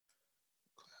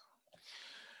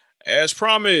As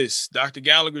promised, Dr.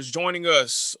 Gallagher is joining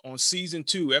us on season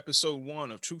 2, episode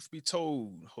 1 of Truth Be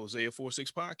Told, Hosea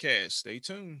 4:6 podcast. Stay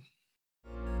tuned.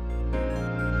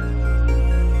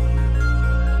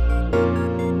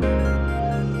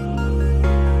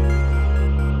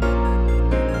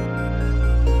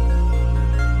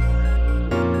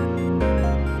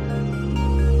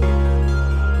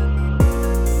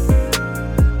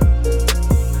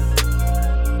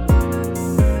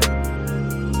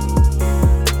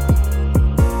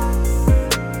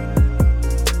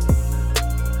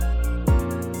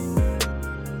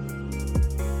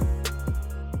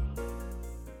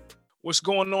 What's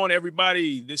going on,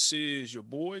 everybody? This is your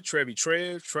boy, Trevor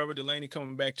Delaney,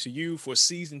 coming back to you for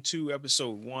season 2,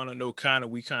 episode 1. I know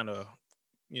we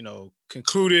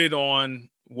concluded on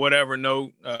whatever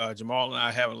note. Jamal and I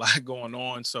have a lot going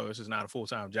on, so this is not a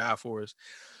full-time job for us.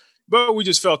 But we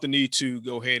just felt the need to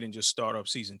go ahead and just start up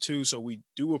season 2. So we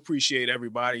do appreciate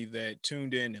everybody that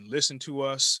tuned in and listened to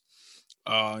us.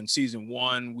 In season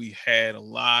 1, we had a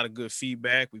lot of good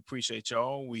feedback. We appreciate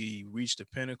y'all. We reached the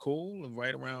pinnacle of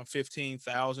right around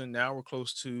 15,000. Now we're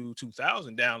close to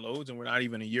 2,000 downloads, and we're not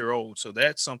even a year old. So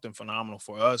that's something phenomenal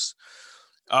for us.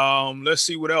 Let's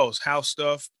see what else. House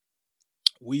stuff.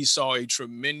 We saw a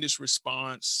tremendous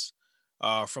response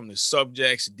from the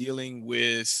subjects dealing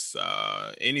with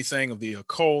anything of the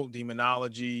occult,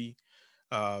 demonology.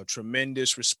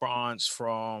 Tremendous response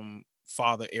from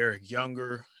Father Eric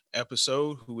Younger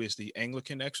episode, who is the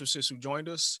Anglican exorcist who joined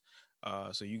us.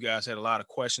 So you guys had a lot of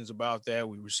questions about that.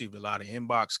 We received a lot of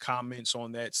inbox comments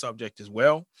on that subject as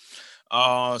well.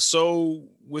 So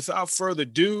without further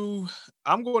ado,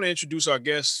 I'm going to introduce our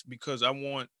guest because I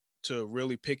want to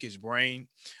really pick his brain.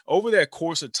 Over that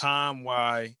course of time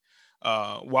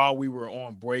while we were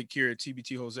on break here at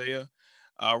TBT Hosea,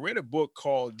 I read a book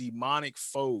called Demonic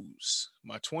Foes,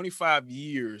 My 25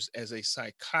 Years as a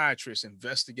Psychiatrist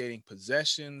Investigating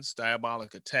Possessions,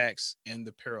 Diabolic Attacks, and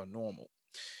the Paranormal.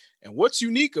 And what's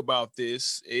unique about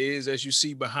this is, as you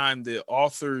see behind the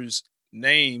author's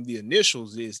name, the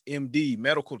initials is MD,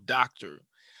 medical doctor.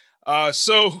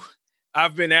 So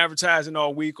I've been advertising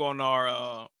all week on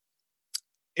our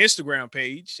Instagram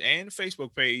page and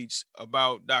Facebook page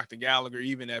about Dr. Gallagher,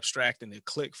 even abstracting a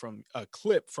clip from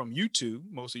YouTube.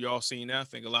 Most of y'all seen that. I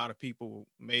think a lot of people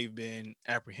may have been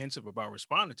apprehensive about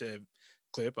responding to that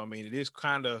clip. I mean, it is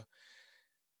kind of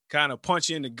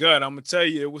punchy in the gut. I'm gonna tell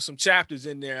you, there was some chapters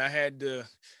in there. I had to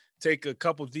take a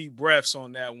couple deep breaths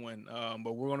on that one.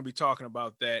 But we're going to be talking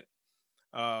about that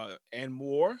and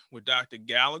more with Dr.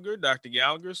 Gallagher. Dr.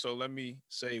 Gallagher, so let me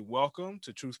say welcome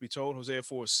to Truth Be Told, Hosea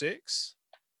 4:6.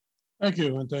 Thank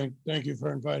you, and thank you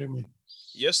for inviting me.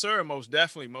 Yes, sir. Most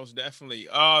definitely.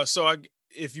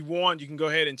 If you want, you can go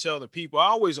ahead and tell the people. I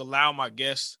always allow my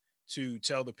guests to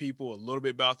tell the people a little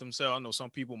bit about themselves. I know some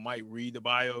people might read the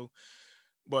bio,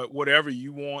 but whatever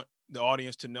you want the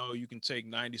audience to know, you can take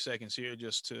 90 seconds here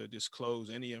just to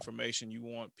disclose any information you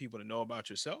want people to know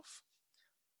about yourself.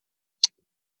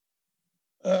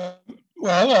 I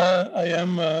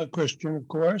am a Christian, of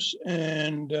course,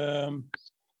 and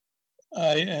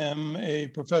I am a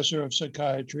professor of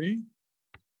psychiatry.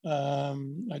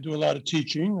 I do a lot of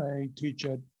teaching. I teach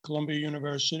at Columbia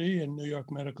University and New York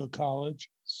Medical College,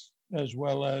 as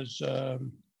well as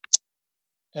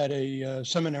at a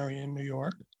seminary in New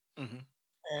York. Mm-hmm.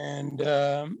 And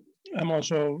I'm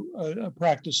also a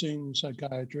practicing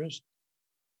psychiatrist.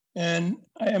 And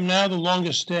I am now the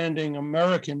longest standing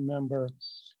American member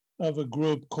of a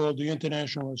group called the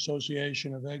International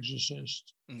Association of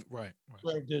Exorcists. Right.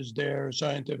 Served as their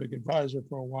scientific advisor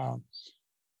for a while.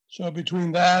 So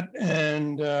between that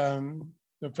and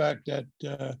the fact that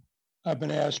I've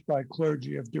been asked by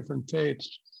clergy of different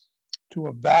faiths to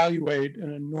evaluate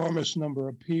an enormous number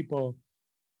of people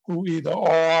who either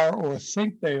are or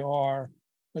think they are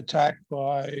attacked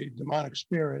by demonic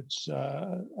spirits,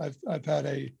 I've had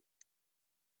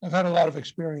a lot of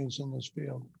experience in this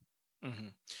field. Mm-hmm.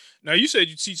 Now, you said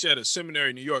you teach at a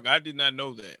seminary in New York. I did not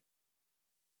know that.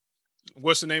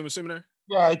 What's the name of the seminary?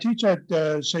 Yeah, I teach at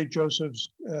St. Joseph's.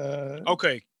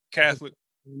 Okay, Catholic.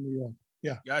 In New York.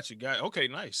 Yeah. Gotcha. Okay,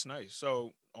 nice.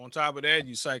 So on top of that,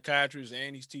 you psychiatrist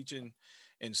and he's teaching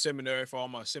in seminary for all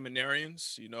my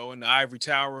seminarians, in the ivory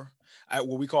tower,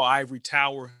 what we call ivory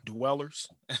tower dwellers.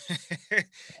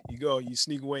 You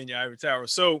sneak away in your ivory tower.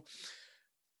 So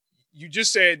you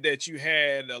just said that you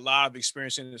had a lot of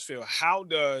experience in this field. How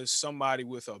does somebody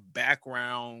with a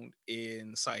background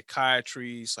in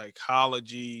psychiatry,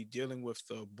 psychology, dealing with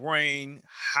the brain,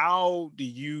 how do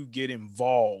you get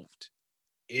involved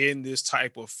in this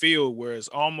type of field where it's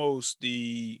almost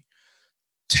the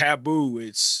taboo?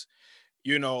 It's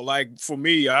You know, like for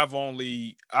me, I've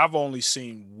only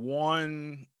seen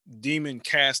one demon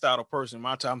cast out a person in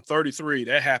my time. I'm 33.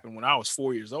 That happened when I was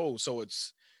 4 years old. So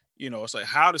it's, it's like,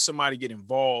 how does somebody get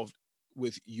involved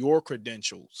with your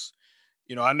credentials?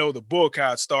 I know the book,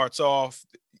 how it starts off.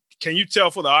 Can you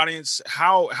tell for the audience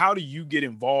how do you get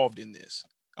involved in this?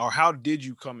 Or how did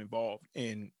you come involved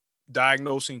in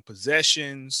diagnosing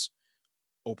possessions,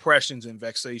 oppressions, and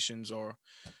vexations, or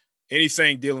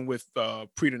anything dealing with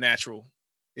preternatural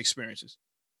experiences?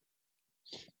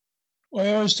 Well,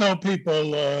 I always tell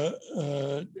people,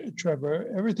 Trevor,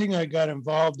 everything I got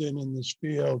involved in this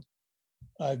field,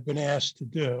 I've been asked to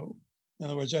do. In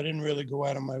other words, I didn't really go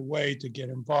out of my way to get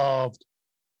involved.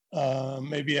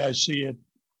 Maybe I see it,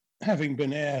 having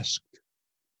been asked,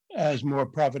 as more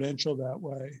providential that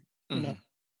way. Mm-hmm.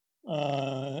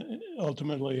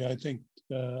 Ultimately, I think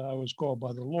I was called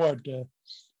by the Lord to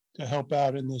help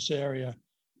out in this area.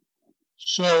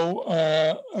 So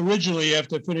originally,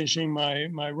 after finishing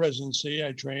my residency,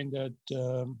 I trained at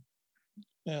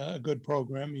a good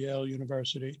program, Yale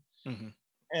University. Mm-hmm.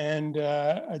 And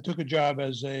I took a job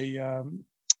as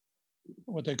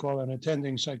what they call an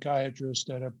attending psychiatrist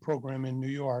at a program in New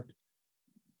York.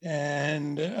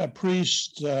 And a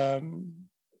priest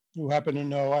who happened to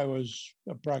know I was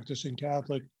a practicing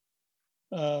Catholic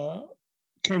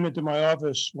came into my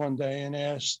office one day and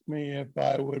asked me if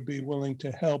I would be willing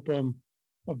to help him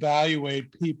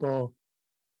evaluate people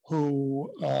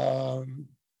who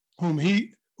whom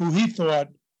he thought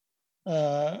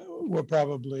were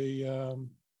probably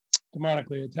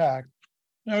demonically attacked.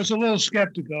 And I was a little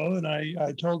skeptical, and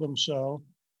I told him so.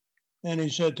 And he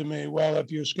said to me, "Well,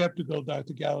 if you're skeptical,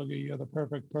 Dr. Gallagher, you're the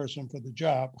perfect person for the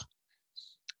job."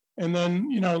 And then,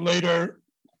 later,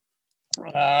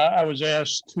 I was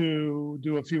asked to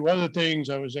do a few other things.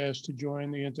 I was asked to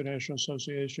join the International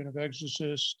Association of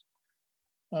Exorcists.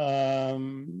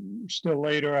 Still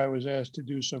later, I was asked to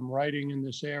do some writing in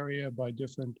this area by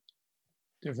different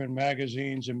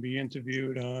magazines and be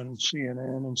interviewed on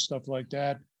CNN and stuff like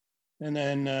that. And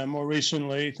then more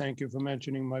recently, thank you for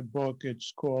mentioning my book.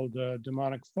 It's called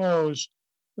Demonic Foes,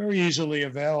 very easily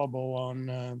available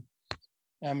on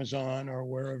Amazon or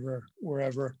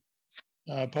wherever,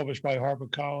 published by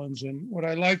HarperCollins. And what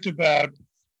I liked about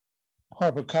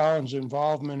HarperCollins'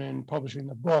 involvement in publishing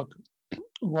the book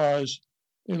was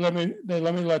they let me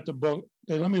write the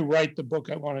book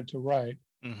I wanted to write.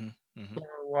 Mm-hmm. Mm-hmm.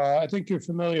 So I think you're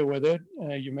familiar with it.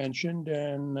 You mentioned,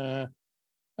 and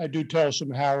I do tell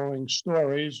some harrowing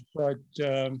stories, but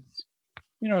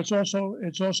it's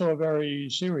also a very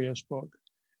serious book.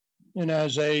 And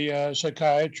as a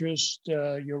psychiatrist,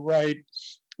 you're right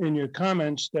in your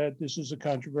comments that this is a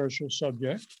controversial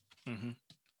subject. Mm-hmm.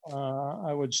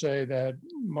 I would say that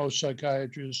most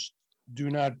psychiatrists do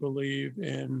not believe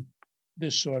in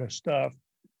this sort of stuff.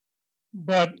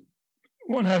 But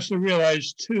one has to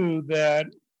realize, too, that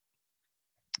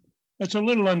it's a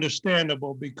little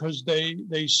understandable because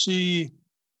they see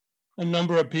a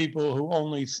number of people who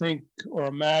only think or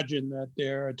imagine that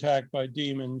they're attacked by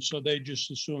demons, so they just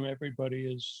assume everybody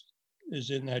is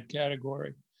in that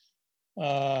category.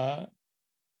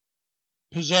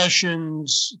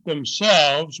 Possessions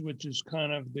themselves, which is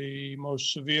kind of the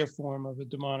most severe form of a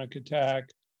demonic attack,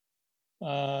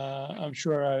 I'm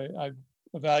sure I've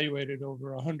evaluated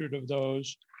over 100 of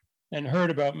those and heard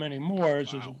about many more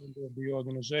as a member of the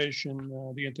organization,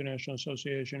 the International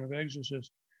Association of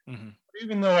Exorcists. Mm-hmm.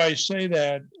 Even though I say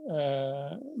that,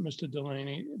 Mr.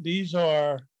 Delaney, these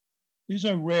are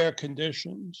rare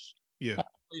conditions. Yeah. I've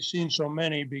only seen so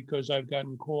many because I've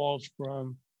gotten calls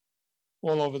from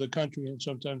all over the country and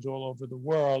sometimes all over the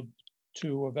world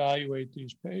to evaluate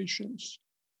these patients.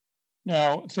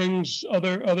 Now,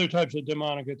 other types of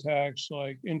demonic attacks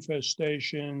like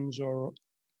infestations or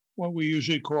what we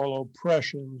usually call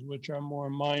oppressions, which are more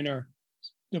minor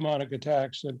demonic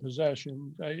attacks than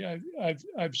possessions.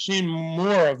 I've seen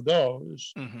more of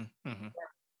those. Mm-hmm. Mm-hmm.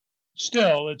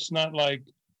 Still, it's not like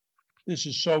this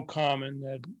is so common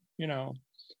that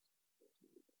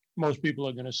most people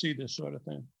are going to see this sort of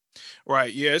thing.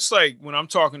 Right. Yeah. It's like when I'm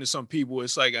talking to some people,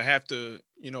 it's like I have to,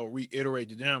 reiterate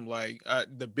to them, like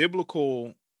the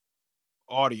biblical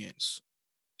audience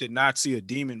did not see a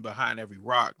demon behind every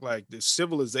rock. Like the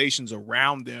civilizations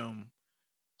around them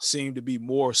seemed to be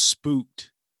more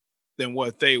spooked than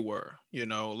what they were,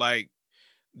 like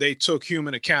they took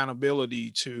human accountability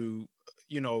to,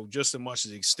 just as much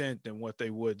as extent than what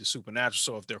they would the supernatural.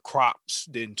 So if their crops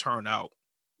didn't turn out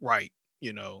right,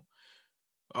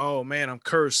 oh man, I'm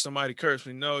cursed. Somebody cursed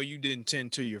me. No, you didn't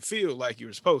tend to your field like you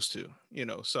were supposed to,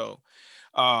 so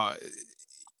uh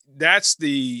that's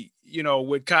the,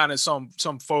 with kind of some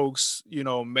folks,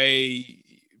 may,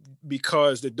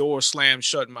 because the door slammed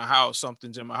shut in my house,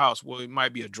 something's in my house. Well, it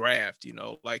might be a draft,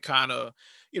 like kind of,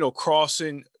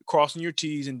 crossing your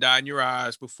T's and dotting your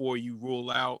I's before you rule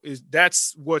out. Is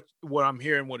That's what I'm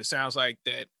hearing, what it sounds like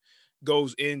that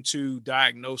goes into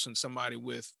diagnosing somebody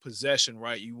with possession,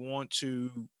 right? You want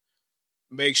to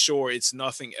make sure it's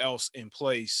nothing else in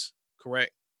place,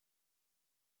 correct?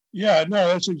 Yeah, no,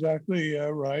 that's exactly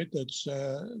right. That's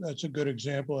a good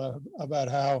example about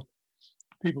how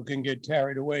people can get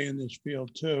carried away in this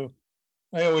field too.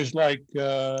 I always like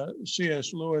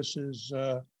C.S. Lewis's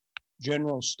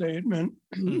general statement,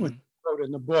 which Hmm. he wrote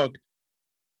in the book.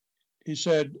 He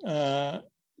said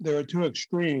there are two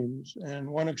extremes, and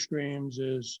one extremes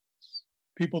is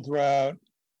people throughout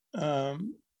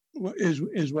um,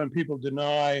 is when people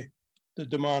deny the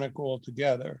demonic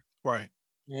altogether, Right.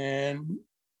 and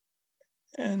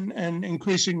and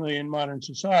increasingly in modern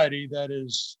society that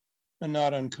is a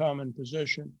not uncommon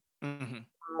position. Hmm.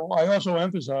 I also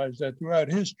emphasize that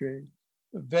throughout history,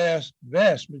 the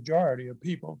vast majority of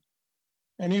people,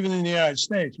 and even in the United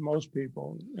States, most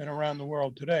people, and around the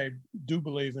world today, do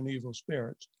believe in evil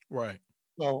spirits. Right.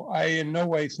 So I in no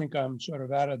way think I'm sort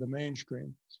of out of the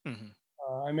mainstream. Hmm.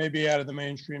 I may be out of the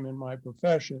mainstream in my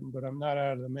profession, but I'm not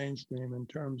out of the mainstream in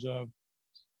terms of,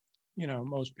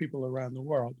 most people around the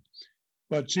world.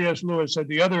 But C.S. Lewis said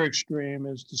the other extreme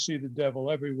is to see the devil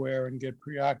everywhere and get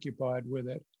preoccupied with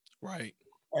it. Right.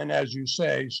 And as you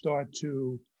say, start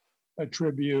to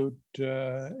attribute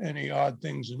any odd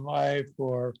things in life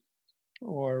or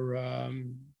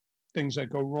things that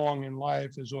go wrong in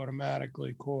life is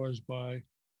automatically caused by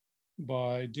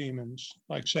demons,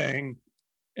 like saying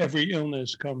every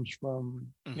illness comes from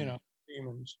Hmm.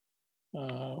 demons.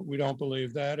 We don't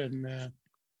believe that, and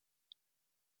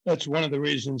that's one of the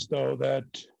reasons, though, that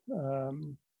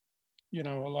um, a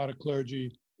lot of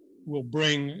clergy will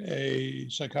bring a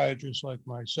psychiatrist like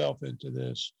myself into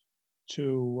this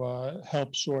to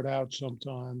help sort out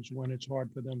sometimes when it's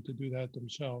hard for them to do that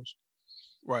themselves.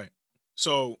 Right.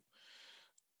 So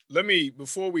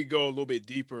before we go a little bit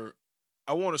deeper,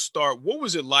 I want to start. What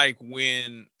was it like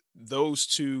when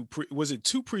those was it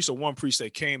two priests or one priest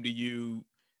that came to you,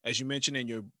 as you mentioned in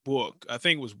your book? I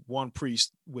think it was one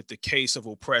priest with the case of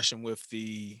oppression with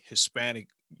the Hispanic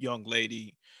young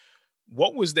lady.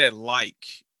 What was that like?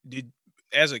 Did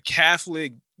As a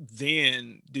Catholic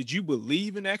then, did you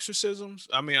believe in exorcisms?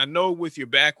 I mean, I know with your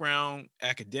background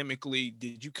academically,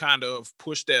 did you kind of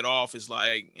push that off as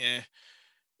like,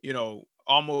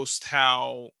 almost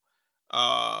how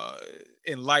uh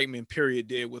enlightenment period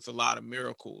did with a lot of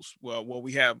miracles? Well, what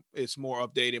we have, it's more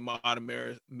updated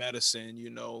modern medicine,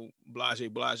 blase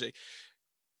blase.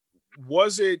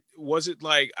 Was it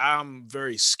like, I'm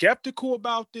very skeptical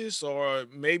about this, or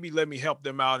maybe let me help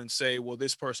them out and say, well,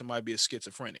 this person might be a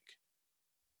schizophrenic?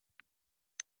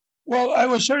 Well, I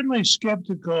was certainly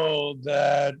skeptical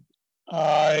that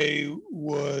I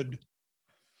would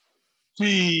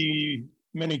see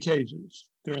many cases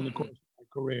during the Hmm. course of my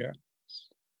career.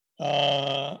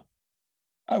 Uh,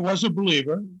 I was a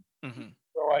believer, Hmm.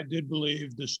 so I did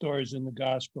believe the stories in the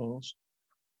Gospels,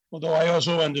 although I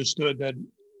also understood that,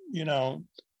 you know,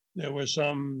 there were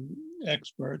some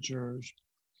experts or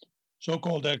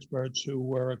so-called experts who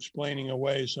were explaining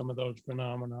away some of those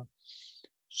phenomena.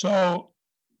 So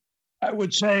I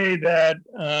would say that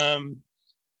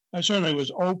I certainly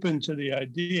was open to the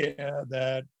idea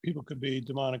that people could be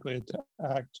demonically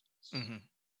attacked, Hmm.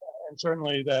 and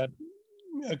certainly that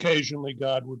occasionally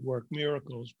God would work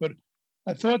miracles. But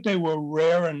I thought they were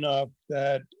rare enough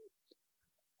that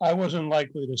I wasn't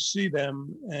likely to see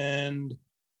them, and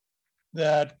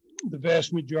that the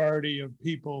vast majority of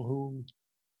people who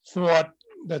thought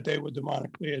that they were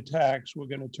demonically attacked were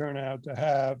going to turn out to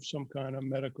have some kind of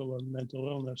medical or mental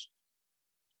illness.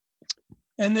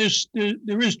 And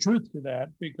there is truth to that,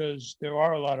 because there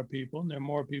are a lot of people, and there are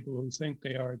more people who think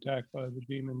they are attacked by the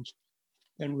demons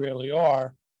than really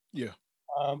are. Yeah.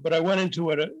 But I went into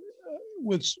it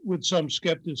with some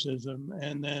skepticism,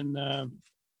 and then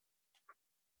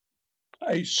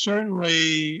I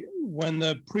certainly, when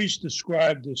the priest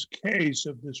described this case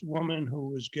of this woman who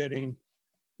was getting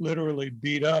literally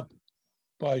beat up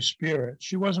by spirits,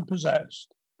 she wasn't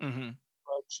possessed, Hmm.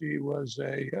 but she was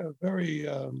a very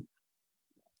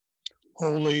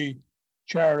holy,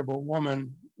 charitable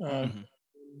woman, Hmm.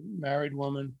 married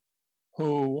woman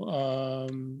who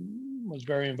was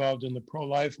very involved in the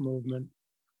pro-life movement.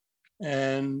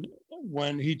 And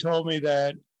when he told me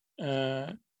that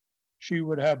uh, she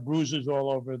would have bruises all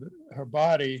over her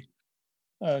body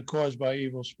caused by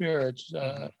evil spirits, Hmm.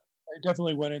 I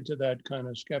definitely went into that kind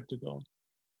of skeptical.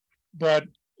 But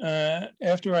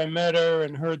after I met her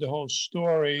and heard the whole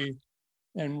story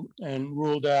and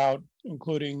ruled out,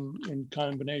 including in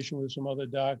combination with some other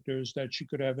doctors, that she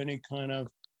could have any kind of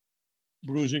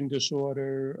bruising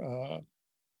disorder.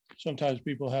 Sometimes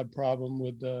people have problem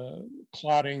with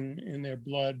clotting in their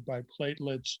blood by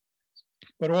platelets,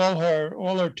 but all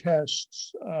her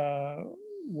tests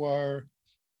were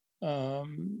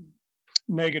um,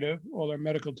 negative. All her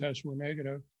medical tests were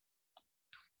negative.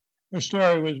 Her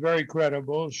story was very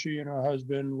credible. She and her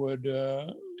husband would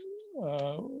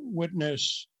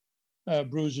witness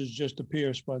bruises just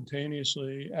appear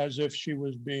spontaneously, as if she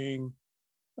was being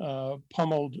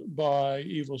pummeled by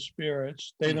evil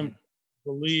spirits. They them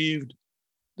believed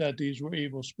that these were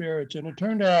evil spirits. And it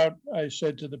turned out, I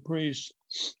said to the priest,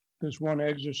 this one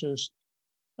exorcist,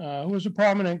 who was a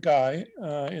prominent guy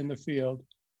in the field,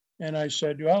 and I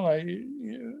said, well,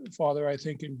 Father, I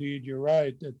think indeed you're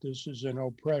right, that this is an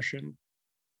oppression.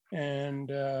 And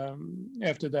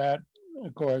after that,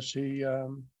 of course, he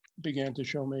began to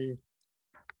show me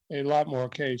a lot more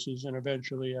cases, and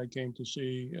eventually I came to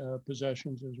see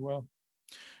possessions as well.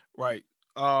 Right.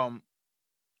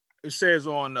 It says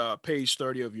on page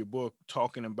 30 of your book,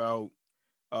 talking about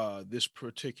this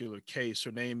particular case.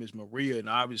 Her name is Maria, and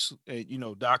obviously,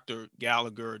 Dr.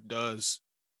 Gallagher does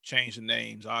change the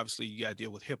names. Obviously, you got to deal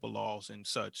with HIPAA laws and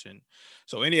such, and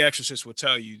so any exorcist will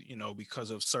tell you, because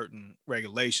of certain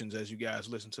regulations. As you guys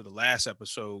listened to the last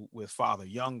episode with Father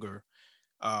Younger,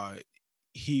 uh,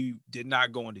 he did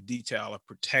not go into detail of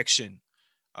protection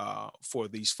for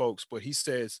these folks, but he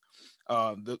says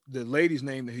the lady's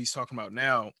name that he's talking about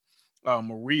now,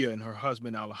 Maria, and her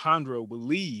husband Alejandro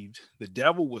believed the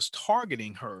devil was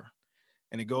targeting her.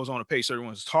 And it goes on to page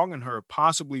 31, was targeting her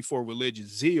possibly for religious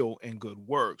zeal and good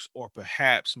works, or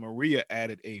perhaps Maria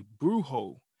added a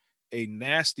brujo, a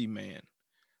nasty man,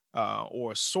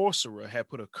 or a sorcerer had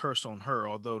put a curse on her,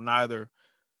 although neither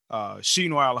she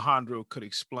nor Alejandro could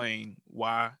explain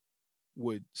why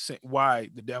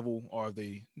the devil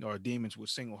or demons would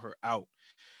single her out.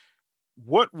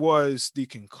 What was the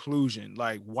conclusion?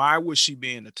 Like, why was she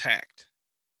being attacked?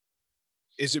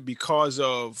 Is it because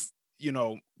of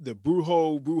the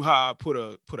bruja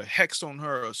put a hex on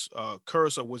her, a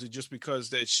curse, or was it just because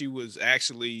that she was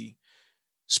actually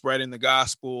spreading the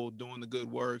gospel, doing the good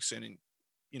works, and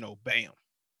bam?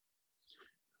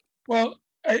 Well,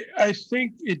 I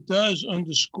think it does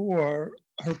underscore,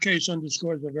 her case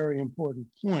underscores a very important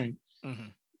point,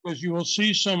 because you will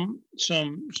see some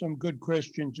good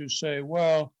Christians who say,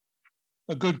 well,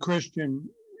 a good Christian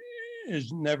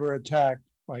is never attacked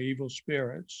by evil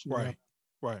spirits. Right.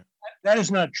 Right. That is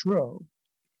not true.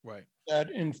 Right. That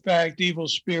in fact, evil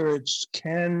spirits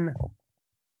can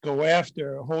go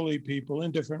after holy people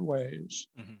in different ways.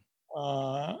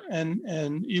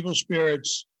 And evil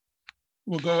spirits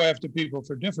will go after people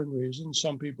for different reasons.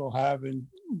 Some people have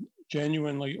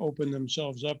genuinely opened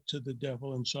themselves up to the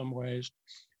devil in some ways,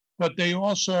 but they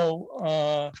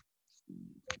also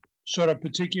sort of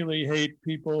particularly hate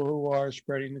people who are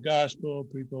spreading the gospel,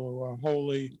 people who are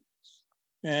holy.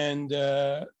 And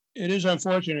it is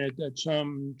unfortunate that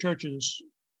some churches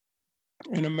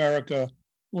in America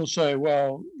will say,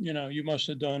 well, you must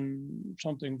have done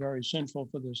something very sinful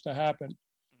for this to happen.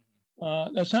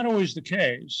 That's not always the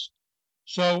case.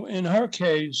 So in her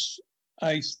case,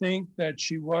 I think that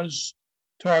she was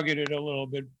targeted a little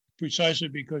bit precisely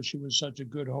because she was such a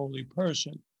good, holy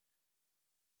person.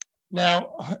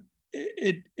 Now,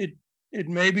 it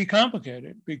may be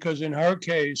complicated because in her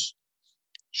case,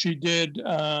 she did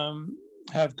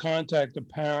have contact,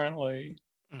 apparently,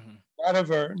 not of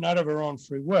her own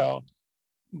free will,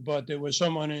 but there was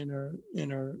someone in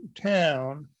her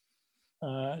town.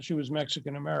 She was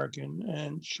Mexican American,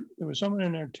 and there was someone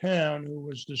in her town who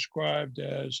was described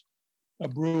as a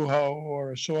brujo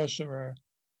or a sorcerer.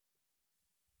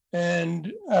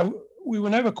 And we were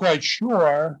never quite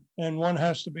sure, and one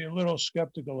has to be a little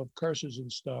skeptical of curses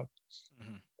and stuff.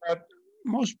 But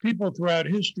most people throughout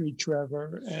history,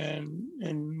 Trevor, and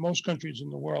in most countries in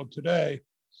the world today,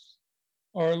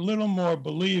 are a little more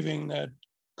believing that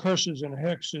curses and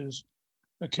hexes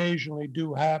occasionally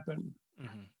do happen.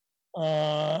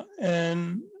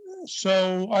 And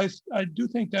so I do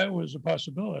think that was a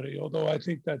possibility, although I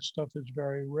think that stuff is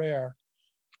very rare.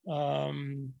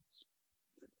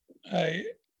 I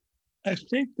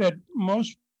think that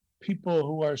most people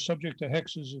who are subject to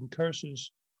hexes and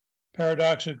curses,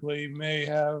 paradoxically, may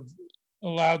have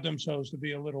allowed themselves to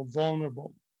be a little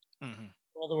vulnerable. In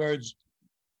other words,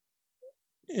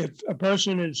 if a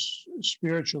person is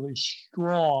spiritually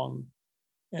strong,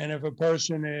 and if a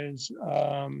person is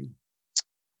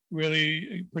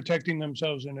really protecting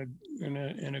themselves in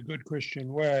a good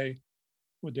Christian way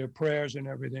with their prayers and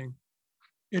everything,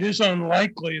 it is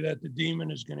unlikely that the demon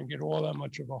is going to get all that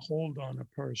much of a hold on a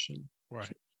person.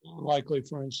 Right. Unlikely,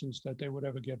 for instance, that they would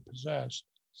ever get possessed.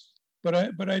 But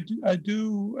I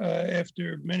do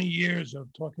after many years of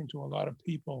talking to a lot of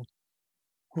people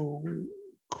who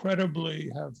credibly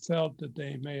have felt that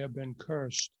they may have been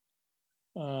cursed,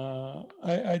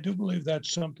 I do believe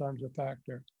that's sometimes a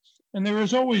factor. And there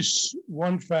is always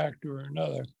one factor or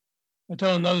another. I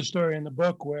tell another story in the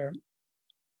book where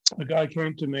a guy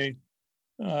came to me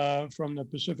from the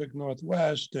Pacific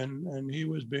Northwest, and he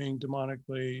was being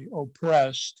demonically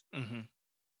oppressed. Mm-hmm.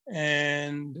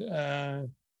 And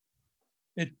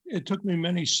it took me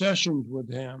many sessions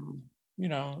with him. You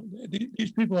know,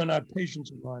 these people are not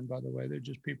patients of mine, by the way. They're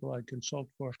just people I consult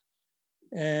for.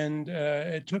 And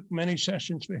it took many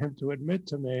sessions for him to admit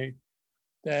to me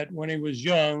that when he was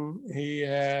young, he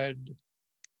had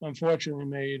unfortunately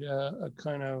made a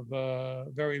kind of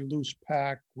very loose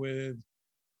pact with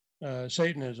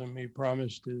Satanism. He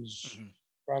promised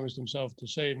himself to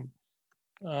Satan.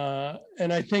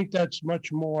 And I think that's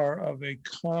much more of a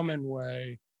common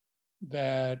way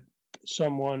that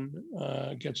someone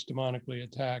gets demonically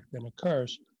attacked than a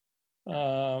curse.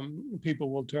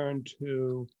 People will turn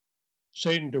to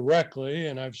Satan directly,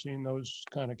 and I've seen those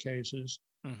kind of cases,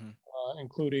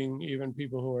 including even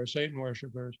people who are Satan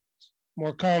worshipers.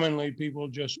 More commonly, people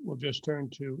will just turn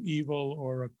to evil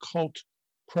or occult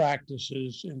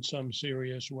practices in some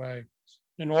serious way.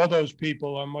 And all those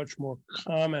people are much more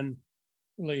commonly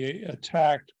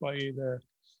attacked by either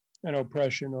an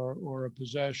oppression or a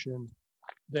possession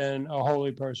than a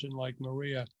holy person like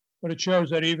Maria. But it shows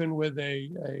that even with a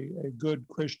good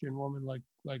Christian woman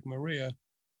like Maria,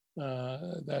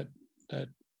 that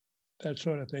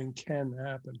sort of thing can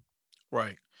happen.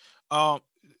 Right.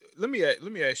 Let me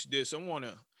ask you this. I want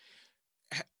to.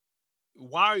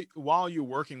 While you're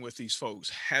working with these folks,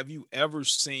 have you ever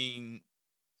seen,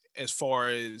 as far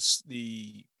as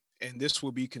and this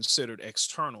will be considered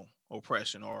external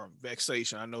oppression or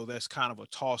vexation? I know that's kind of a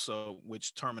toss up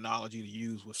which terminology to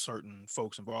use with certain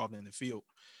folks involved in the field.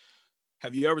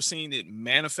 Have you ever seen it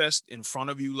manifest in front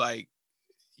of you, like,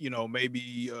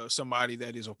 maybe somebody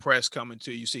that is oppressed coming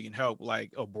to you seeking help,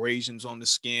 like abrasions on the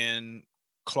skin,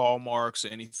 claw marks, or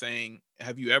anything?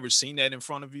 Have you ever seen that in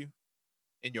front of you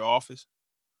in your office?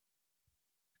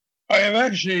 I have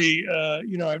actually,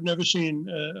 I've never seen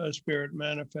a spirit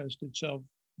manifest itself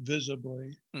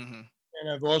visibly. Mm-hmm. And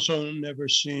I've also never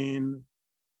seen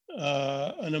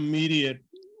an immediate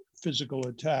physical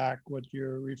attack, what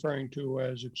you're referring to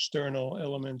as external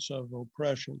elements of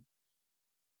oppression.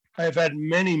 I've had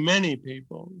many, many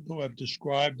people who have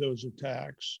described those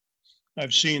attacks.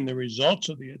 I've seen the results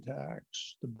of the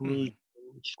attacks, the bruises,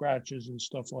 scratches, and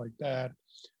stuff like that.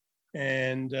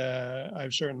 And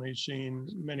I've certainly seen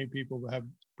many people who have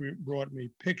brought me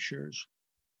pictures,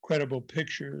 credible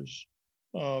pictures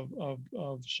of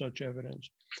such evidence.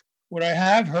 What I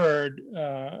have heard,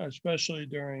 especially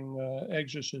during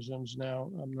exorcisms now,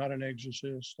 I'm not an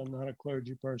exorcist, I'm not a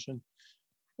clergy person,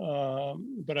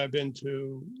 but I've been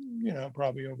to,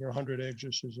 probably over 100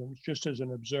 exorcisms just as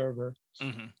an observer.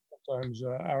 Mm-hmm. Sometimes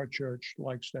our church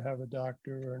likes to have a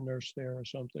doctor or a nurse there or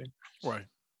something. Right.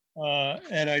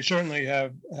 And I certainly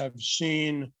have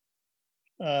seen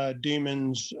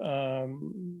demons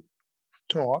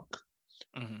talk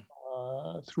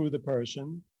through the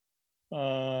person.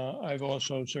 I've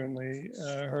also certainly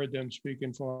heard them speak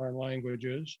in foreign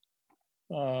languages,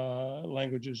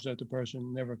 languages that the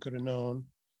person never could have known.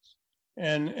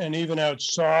 And even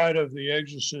outside of the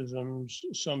exorcisms,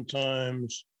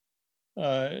 sometimes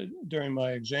during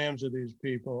my exams of these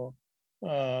people,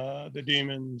 the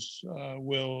demons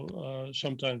will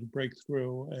sometimes break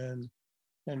through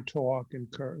and talk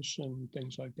and curse and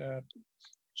things like that.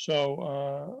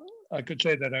 So I could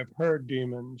say that I've heard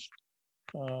demons.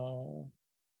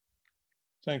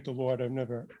 Thank the Lord, I've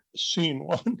never seen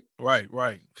one. Right.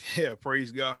 Yeah,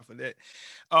 praise God for that.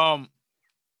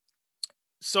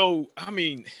 So I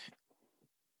mean,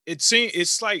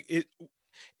 it's like it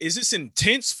is this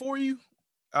intense for you?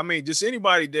 I mean, just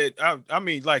anybody that I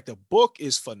mean, like, the book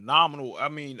is phenomenal. I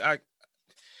mean,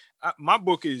 my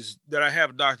book is that I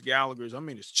have, Dr. Gallagher's. I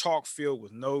mean, it's chock filled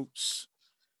with notes.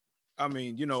 I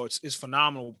mean, it's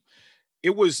phenomenal.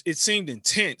 It seemed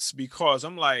intense because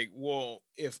I'm like, well,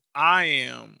 if I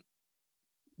am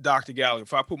Dr. Gallagher,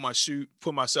 if I put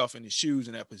myself in the shoes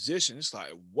in that position, it's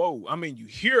like, whoa. I mean, you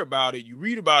hear about it, you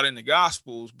read about it in the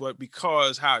Gospels, but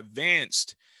because how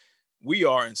advanced we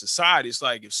are in society, it's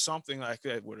like if something like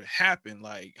that were to happen,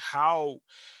 like how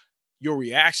your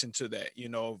reaction to that,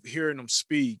 hearing them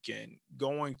speak and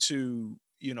going to,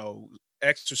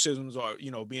 exorcisms, or,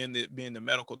 being the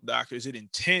medical doctor. Is it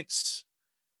intense?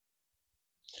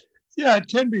 Yeah, it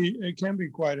can be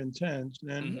quite intense.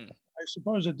 And Hmm. I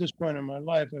suppose at this point in my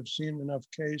life, I've seen enough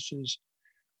cases,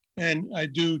 and I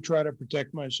do try to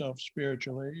protect myself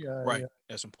spiritually. Right.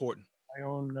 That's important. I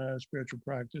own spiritual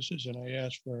practices, and I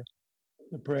ask for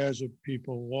the prayers of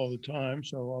people all the time.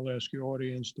 So I'll ask your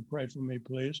audience to pray for me,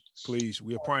 please. Please,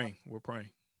 we are praying. We're praying.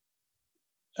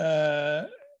 Uh,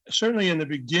 Certainly in the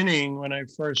beginning, when I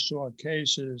first saw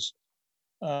cases,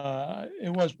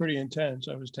 it was pretty intense.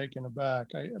 I was taken aback.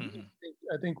 Hmm.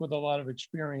 I think with a lot of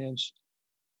experience,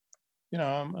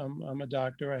 I'm a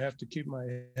doctor. I have to keep my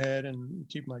head and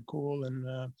keep my cool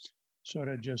and sort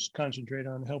of just concentrate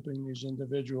on helping these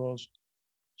individuals.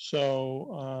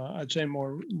 So I'd say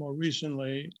more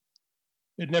recently,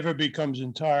 it never becomes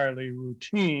entirely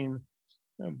routine,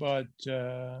 but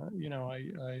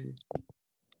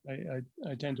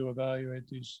I tend to evaluate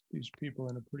these people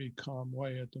in a pretty calm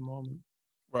way at the moment.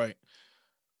 Right.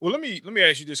 Well, let me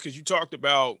ask you this, because you talked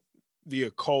about the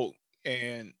occult,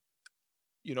 and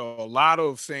a lot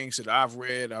of things that I've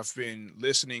read, I've been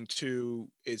listening to.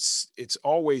 It's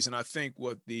always, and I think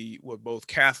what both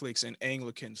Catholics and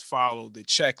Anglicans follow, the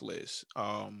checklist.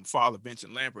 Father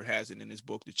Vincent Lambert has it in his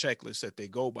book, the checklist that they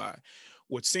go by.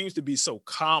 What seems to be so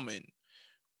common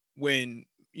when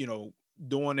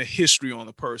doing a history on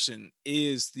the person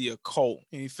is the occult.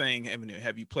 Anything?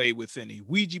 Have you played with any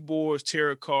Ouija boards,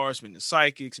 tarot cards, been to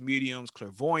psychics, mediums,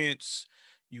 clairvoyants?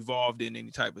 You involved in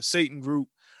any type of Satan group?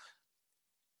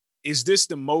 Is this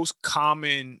the most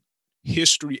common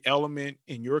history element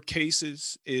in your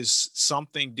cases? Is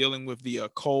something dealing with the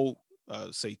occult,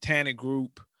 satanic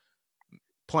group,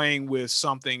 playing with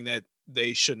something that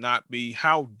they should not be?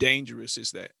 How dangerous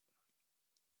is that?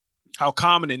 How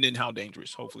common, and then how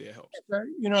dangerous? Hopefully it helps.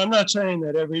 I'm not saying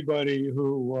that everybody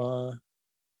who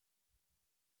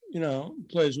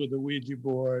plays with the Ouija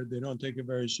board, they don't take it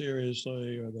very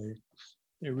seriously, or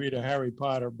they read a Harry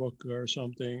Potter book or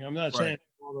something. I'm not Right. saying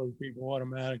all those people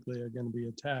automatically are going to be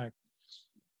attacked.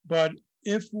 But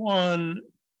if one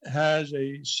has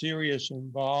a serious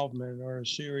involvement or a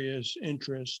serious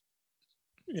interest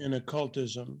in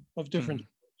occultism of different,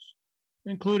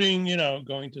 Hmm. including,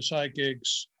 going to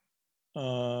psychics,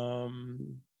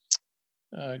 um,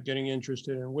 getting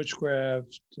interested in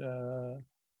witchcraft,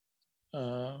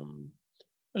 um,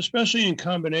 especially in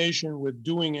combination with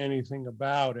doing anything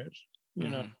about it, you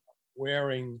know, Hmm.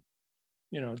 wearing,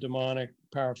 demonic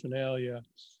paraphernalia,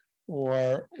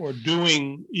 or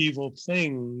doing evil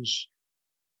things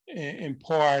in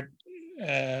part,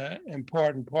 in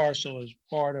part and parcel as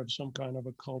part of some kind of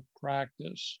occult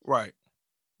practice. Right.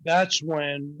 That's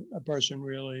when a person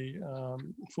really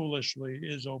foolishly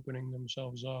is opening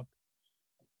themselves up.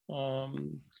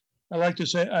 Um, I like to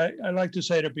say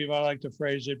to people, I like to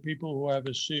phrase it, people who have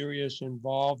a serious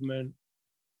involvement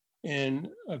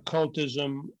in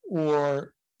occultism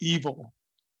or evil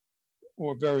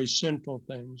or very sinful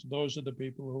things. Those are the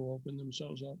people who open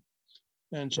themselves up.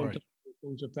 And Right. sometimes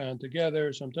things are found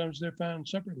together, sometimes they're found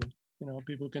separately.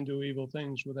 People can do evil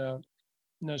things without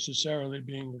necessarily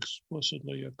being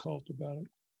explicitly occult about it.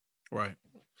 Right.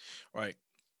 Right.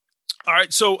 All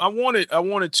right. So I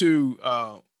wanted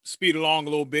to speed along a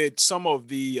little bit. Some of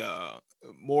the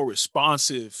more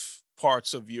responsive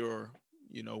parts of your,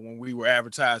 when we were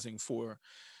advertising for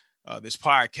this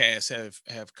podcast,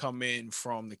 have come in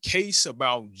from the case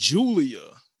about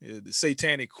Julia, the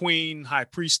Satanic Queen, High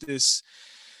Priestess.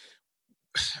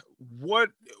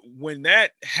 What When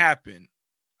that happened,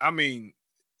 I mean,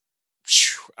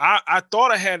 I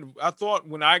thought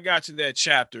when I got to that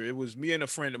chapter, it was me and a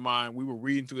friend of mine. We were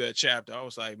reading through that chapter. I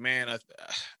was like, man, I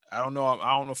don't know.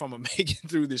 I don't know if I'm gonna make it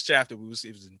through this chapter. It was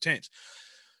intense.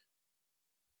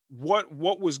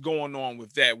 What was going on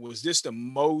with that? Was this the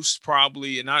most,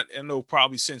 probably? And I know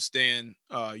probably since then,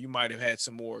 you might have had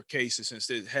some more cases since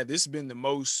then. Had this been the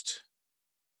most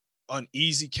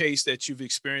uneasy case that you've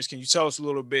experienced? Can you tell us a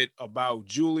little bit about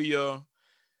Julia,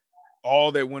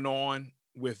 all that went on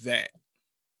with that?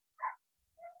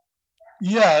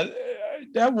 Yeah,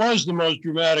 that was the most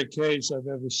dramatic case I've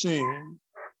ever seen.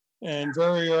 And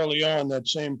very early on, that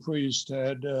same priest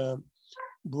had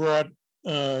brought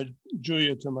uh,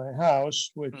 Julia to my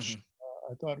house, which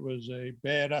Hmm. I thought was a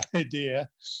bad idea.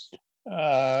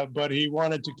 But he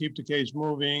wanted to keep the case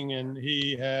moving, and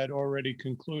he had already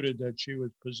concluded that she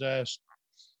was possessed.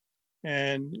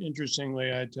 And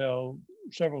interestingly, I tell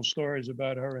several stories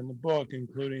about her in the book,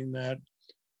 including that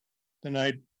the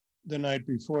night the night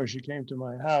before she came to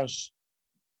my house,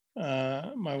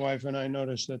 my wife and I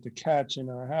noticed that the cats in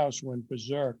our house went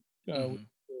berserk. We Mm-hmm.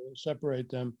 separate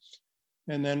them.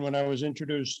 And then when I was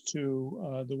introduced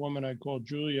to the woman I called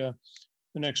Julia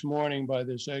the next morning by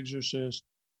this exorcist,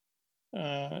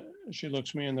 uh, she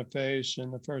looks me in the face,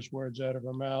 and the first words out of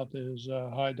her mouth is,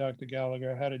 "Hi, Dr.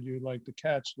 Gallagher. How did you like the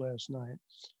cats last night?"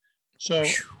 So,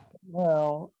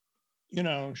 well,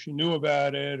 she knew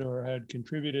about it or had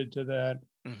contributed to that.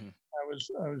 Mm-hmm.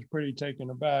 I was pretty taken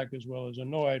aback as well as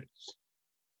annoyed.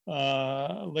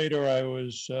 Later, I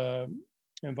was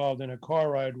involved in a car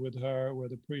ride with her, where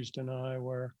the priest and I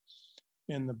were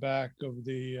in the back of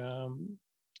the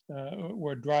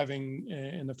were driving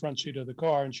in the front seat of the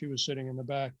car, and she was sitting in the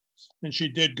back. And she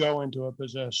did go into a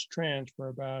possessed trance for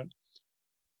about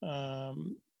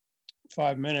um,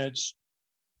 5 minutes.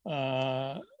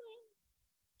 Uh,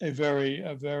 a very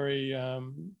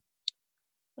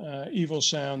evil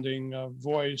sounding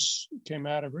voice came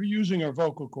out of her using her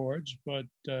vocal cords, but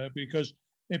because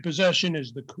a possession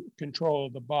is the control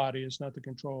of the body, it's not the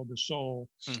control of the soul.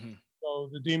 Mm-hmm. So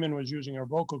the demon was using her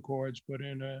vocal cords, but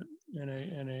in a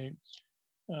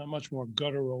much more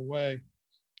guttural way,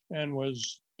 and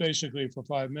was basically for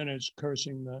 5 minutes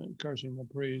cursing the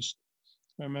priest.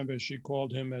 I remember she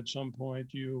called him at some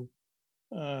point, "You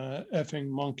effing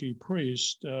monkey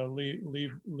priest,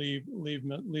 leave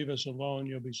us alone.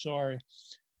 You'll be sorry."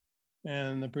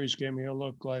 And the priest gave me a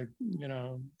look like,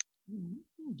 "Do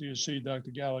you see,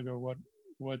 Dr. Gallagher, what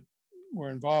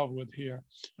we're involved with here?"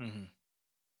 Mm-hmm.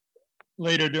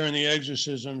 Later during the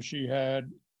exorcism, she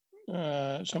had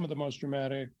some of the most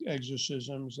dramatic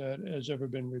exorcisms that has ever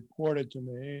been reported to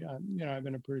me. I've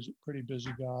been a pretty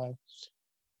busy guy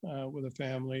with a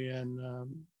family and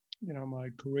my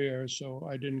career, so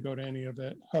I didn't go to any of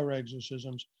her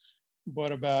exorcisms.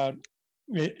 But about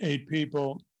eight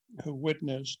people who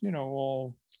witnessed,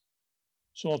 all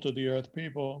salt of the earth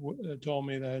people told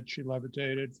me that she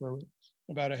levitated for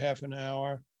about a half an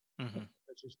hour. Mm-hmm.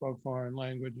 She spoke foreign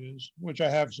languages, which I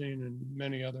have seen in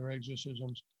many other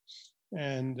exorcisms,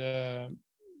 and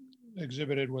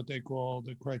exhibited what they call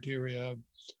the criteria of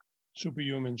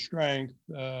superhuman strength,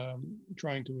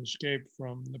 trying to escape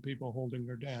from the people holding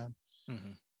her down.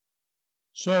 Mm-hmm.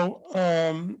 So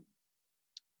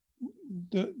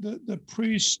the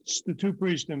priests, the two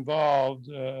priests involved,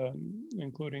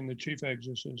 including the chief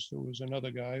exorcist, who was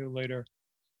another guy who later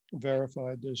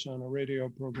verified this on a radio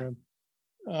program,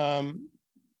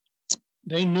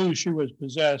 they knew she was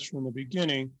possessed from the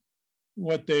beginning.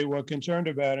 What they were concerned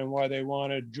about and why they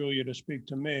wanted Julia to speak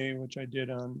to me, which I did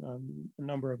on a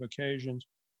number of occasions,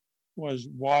 was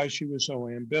why she was so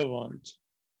ambivalent.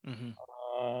 Mm-hmm.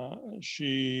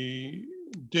 She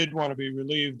did want to be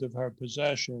relieved of her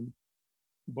possession,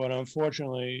 but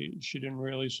unfortunately, she didn't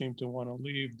really seem to want to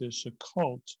leave this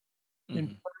occult, in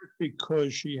Mm-hmm. part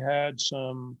because she had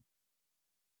some,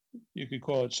 you could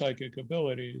call it psychic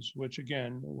abilities, which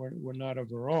again were not of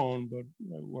her own, but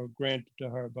were granted to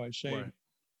her by Satan. Right.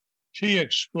 She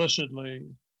explicitly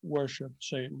worshiped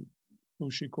Satan, who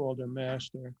she called her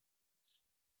master.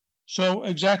 So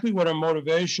exactly what her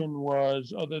motivation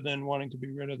was, other than wanting to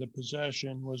be rid of the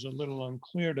possession, was a little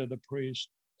unclear to the priest.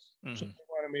 So Mm-hmm. they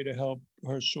wanted me to help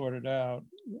her sort it out.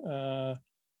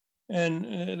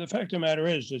 And the fact of the matter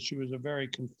is that she was a very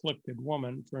conflicted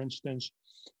woman. For instance,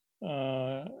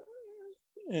 uh,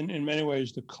 in many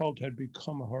ways, the cult had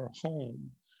become her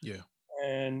home. Yeah.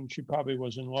 And she probably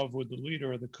was in love with the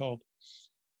leader of the cult.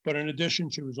 But in addition,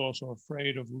 she was also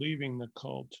afraid of leaving the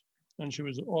cult. And she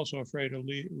was also afraid of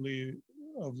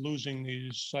losing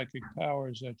these psychic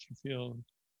powers that she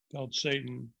felt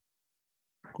Satan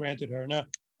granted her. Now,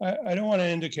 I don't want to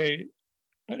indicate,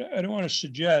 I don't want to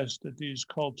suggest that these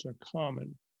cults are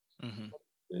common.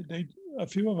 Mm-hmm. A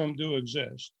few of them do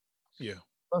exist. Yeah.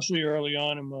 Especially early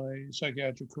on in my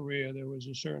psychiatric career, there was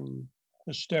a certain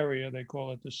hysteria, they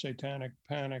call it the satanic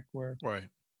panic, where Right.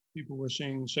 people were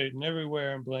seeing Satan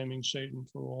everywhere and blaming Satan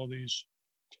for all these,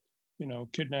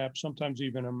 kidnaps, sometimes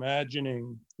even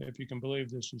imagining, if you can believe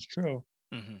this is true,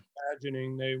 Mm-hmm.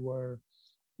 imagining they were,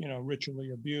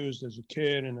 ritually abused as a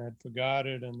kid and had forgot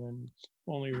it and then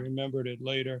only remembered it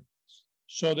later.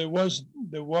 So there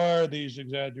were these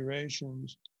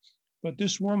exaggerations. But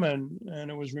this woman,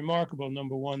 and it was remarkable,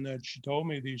 number one, that she told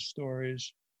me these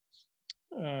stories,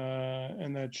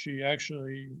 and that she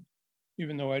actually,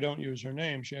 even though I don't use her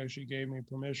name, she actually gave me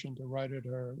permission to write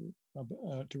about her,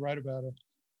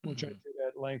 which I Mm-hmm. did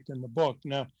at length in the book.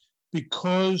 Now,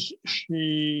 because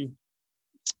she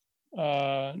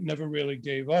never really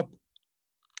gave up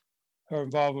her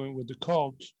involvement with the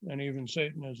cult and even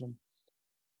Satanism,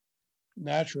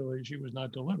 naturally she was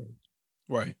not delivered.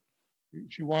 Right.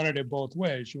 She wanted it both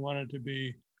ways. She wanted to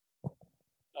be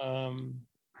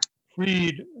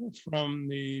freed from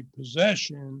the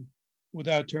possession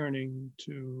without turning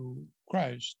to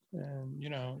Christ. And,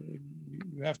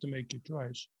 you have to make your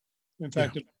choice. In Yeah.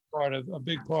 fact, a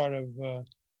big part of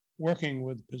working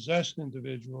with possessed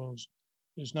individuals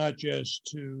is not just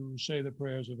to say the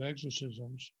prayers of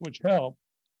exorcisms, which help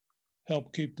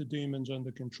keep the demons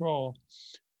under control,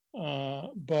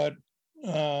 but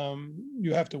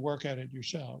you have to work at it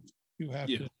yourself. You have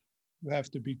Yeah. to you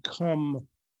have to become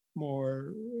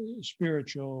more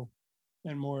spiritual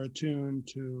and more attuned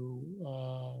to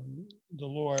the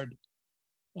Lord,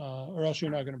 or else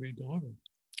you're not going to be delivered.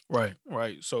 Right.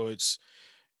 Right. So it's,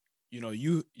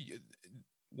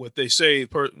 what they say,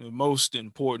 the most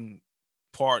important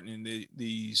part in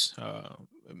these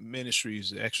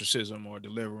ministries, exorcism or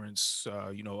deliverance,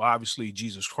 obviously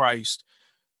Jesus Christ,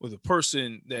 with a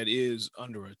person that is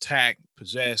under attack,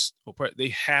 possessed, they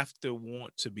have to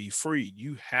want to be freed.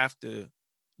 You have to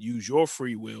use your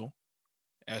free will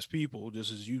as people,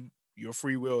 just as your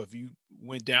free will. If you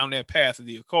went down that path of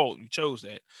the occult, you chose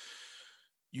that.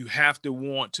 You have to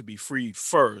want to be freed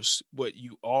first, but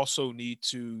you also need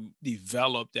to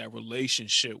develop that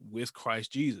relationship with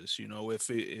Christ Jesus.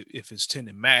 If it's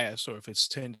tending mass or if it's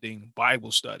tending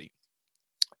Bible study,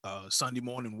 Sunday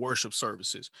morning worship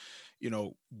services,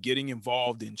 getting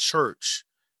involved in church,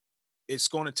 it's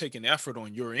going to take an effort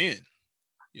on your end,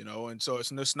 and so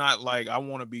it's not like I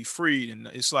want to be freed. And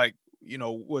it's like,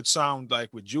 what sound like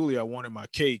with Julia, I wanted my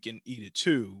cake and eat it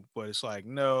too, but it's like,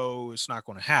 no, it's not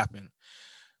going to happen.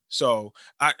 So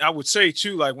I would say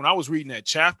too, like when I was reading that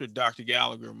chapter, Dr.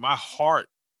 Gallagher, my heart,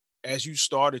 as you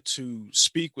started to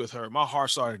speak with her, my heart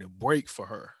started to break for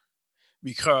her,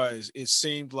 because it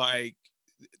seemed like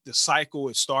the cycle,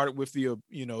 it started with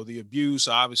the abuse,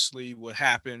 obviously what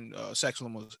happened, sexual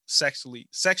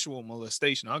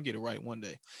molestation. I'll get it right one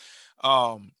day.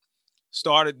 Um,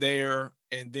 Started there,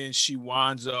 and then she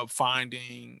winds up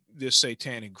finding this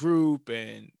satanic group,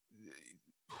 and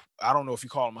I don't know if you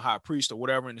call him a high priest or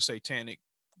whatever in the satanic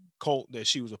cult that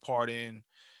she was a part in,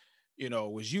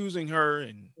 was using her.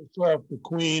 And Herself, the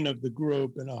queen of the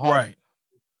group in a hot, right.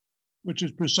 which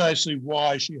is precisely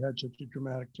why she had such a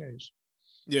dramatic case.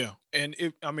 Yeah. And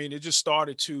it just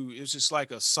it's just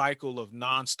like a cycle of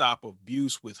nonstop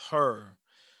abuse with her,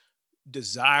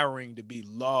 desiring to be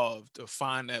loved, to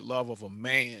find that love of a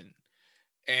man.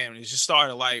 And it just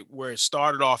started, like, where it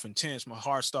started off intense, my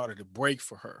heart started to break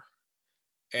for her.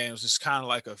 And it was just kind of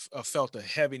like I felt a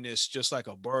heaviness, just like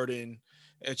a burden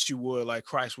that you would, like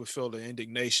Christ would feel the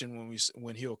indignation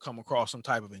when he'll come across some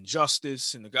type of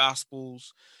injustice in the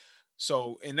gospels.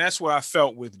 So, and that's what I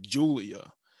felt with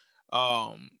Julia,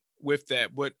 with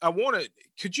that. But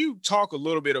could you talk a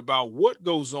little bit about what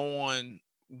goes on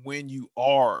when you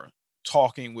are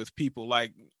talking with people?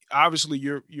 Like, obviously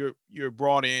you're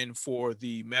brought in for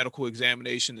the medical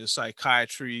examination, the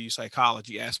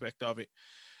psychology aspect of it.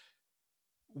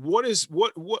 What is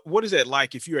that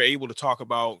like, if you're able to talk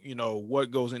about,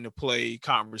 what goes into play,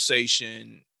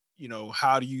 conversation,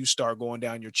 how do you start going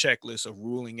down your checklist of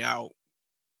ruling out,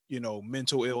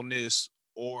 mental illness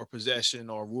or possession,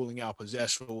 or ruling out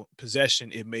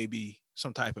possession, it may be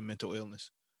some type of mental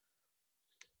illness?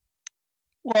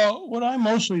 Well, what I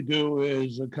mostly do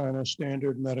is a kind of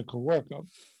standard medical workup.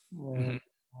 Hmm. And,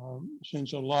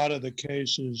 since a lot of the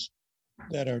cases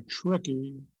that are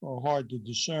tricky or hard to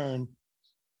discern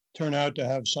turn out to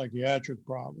have psychiatric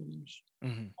problems.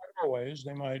 Hmm. Not always,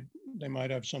 they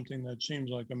might have something that seems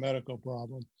like a medical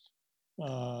problem,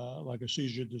 like a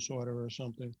seizure disorder or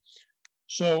something.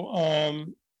 So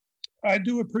I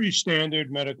do a pretty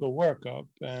standard medical workup,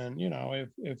 and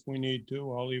if we need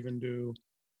to, I'll even do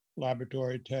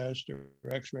laboratory tests or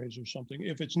X-rays or something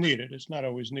if it's needed. It's not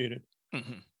always needed,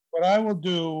 Hmm. but I will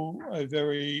do a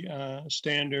very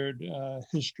standard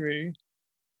history.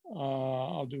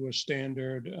 I'll do a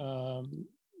standard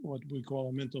what we call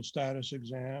a mental status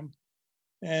exam,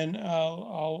 and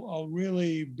I'll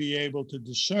really be able to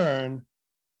discern,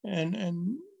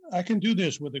 and I can do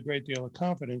this with a great deal of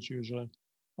confidence usually.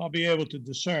 I'll be able to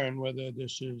discern whether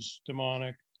this is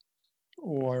demonic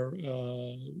or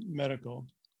medical,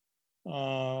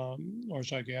 or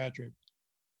psychiatric.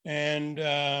 And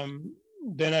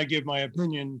then I give my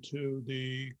opinion to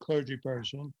the clergy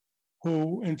person,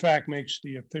 who in fact makes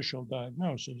the official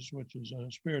diagnosis, which is a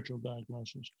spiritual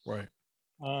diagnosis. Right.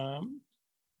 Um,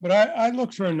 but I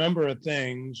look for a number of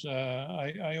things.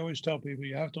 I always tell people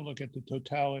you have to look at the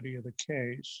totality of the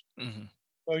case. Hmm.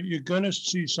 So you're going to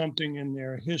see something in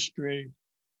their history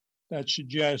that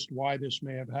suggests why this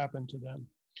may have happened to them,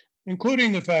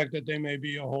 including the fact that they may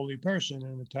be a holy person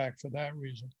and attacked for that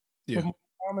reason. But Yeah. more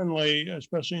commonly,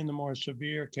 especially in the more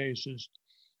severe cases,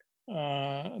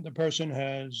 the person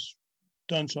has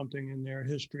done something in their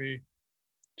history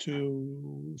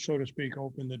to, so to speak,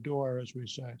 open the door, as we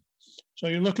say. So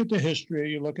you look at the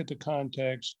history, you look at the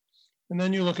context, and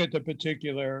then you look at the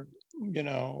particular,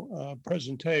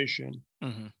 presentation.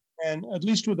 Mm-hmm. And at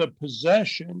least with a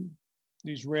possession,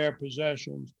 these rare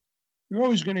possessions, you're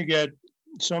always going to get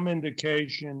some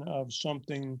indication of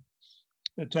something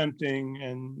attempting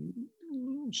and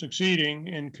succeeding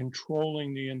in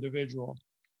controlling the individual.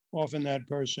 Often that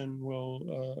person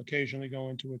will occasionally go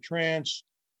into a trance,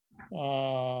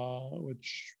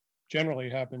 which generally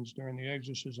happens during the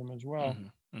exorcism as well.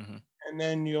 Mm-hmm. Mm-hmm. And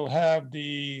then you'll have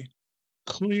the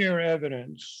clear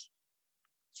evidence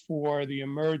for the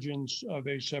emergence of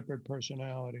a separate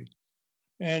personality.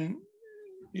 And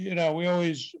we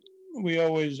always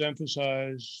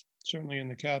emphasize, certainly in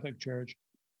the Catholic Church,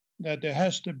 that there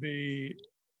has to be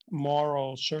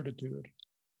moral certitude,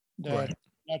 that Right.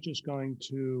 not just going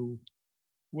to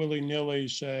willy-nilly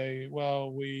say,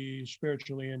 well, we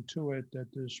spiritually intuit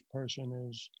that this person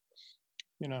is,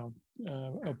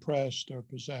 oppressed or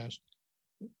possessed.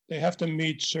 They have to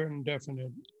meet certain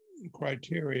definite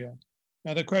criteria.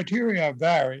 Now, the criteria are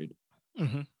varied.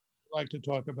 Mm-hmm. I like to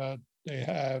talk about they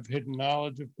have hidden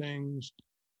knowledge of things.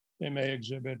 They may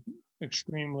exhibit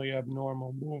extremely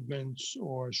abnormal movements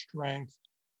or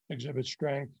exhibit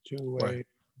strength to Right.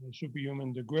 a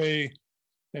superhuman degree.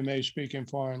 They may speak in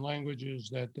foreign languages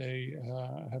that they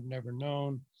have never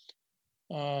known.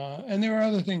 And there are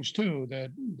other things too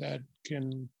that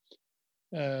can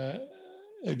uh,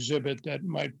 exhibit that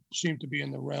might seem to be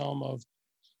in the realm of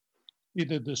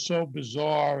either the so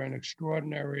bizarre and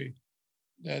extraordinary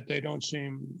that they don't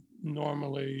seem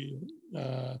normally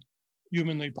uh,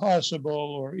 humanly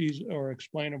possible or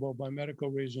explainable by medical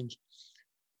reasons,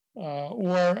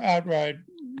 or outright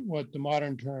what the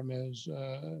modern term is,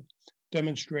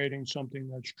 demonstrating something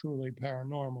that's truly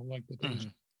paranormal, like the things.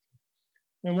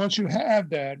 Mm-hmm. And once you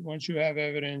have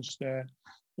evidence that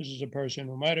this is a person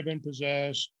who might have been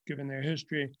possessed, given their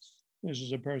history, this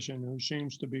is a person who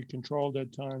seems to be controlled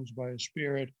at times by a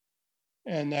spirit,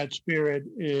 and that spirit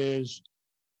is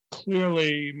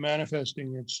clearly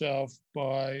manifesting itself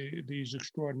by these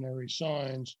extraordinary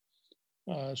signs,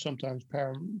 sometimes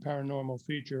paranormal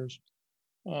features,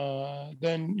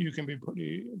 then you can be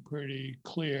pretty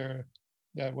clear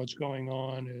that what's going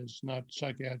on is not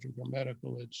psychiatric or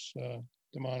medical; it's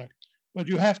demonic. But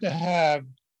you have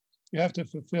to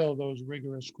fulfill those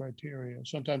rigorous criteria.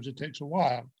 Sometimes it takes a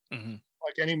while. Mm-hmm.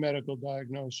 Like any medical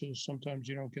diagnosis, sometimes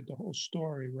you don't get the whole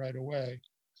story right away.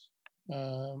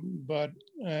 But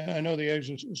I know the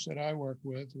exorcists that I work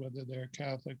with, whether they're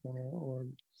Catholic or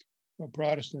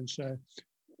Protestant, say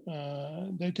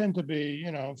they tend to be,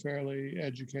 fairly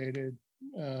educated,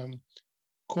 um,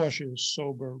 cautious,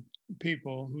 sober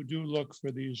people who do look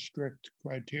for these strict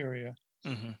criteria.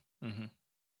 Mm-hmm. Mm-hmm.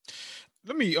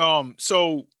 Let me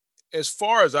so as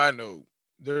far as I know,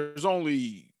 there's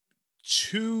only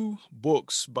two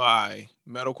books by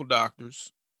medical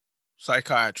doctors,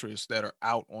 psychiatrists that are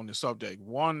out on the subject.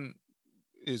 One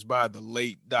is by the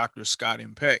late Dr. Scott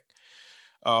M. Peck,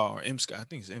 or M. Scott, I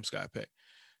think it's M. Scott Peck.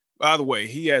 By the way,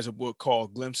 he has a book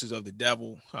called Glimpses of the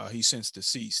Devil. He's since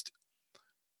deceased.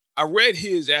 I read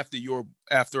his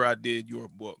after I did your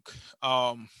book.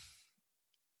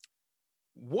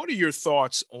 What are your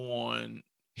thoughts on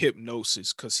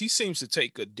hypnosis? Because he seems to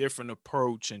take a different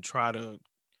approach and try to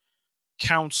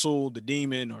counsel the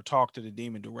demon or talk to the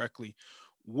demon directly.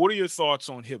 What are your thoughts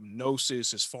on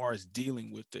hypnosis as far as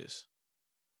dealing with this?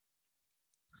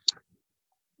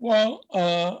 Well,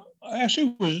 I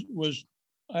actually was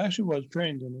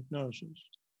trained in hypnosis,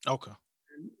 Okay.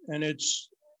 and it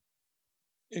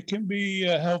can be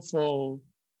a helpful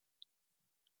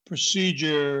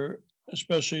procedure,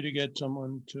 especially to get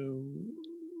someone to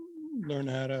learn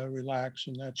how to relax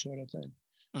and that sort of thing.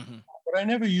 Hmm. But I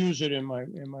never use it in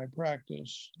my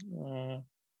practice.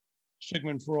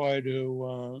 Sigmund Freud,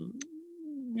 who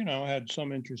had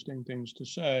some interesting things to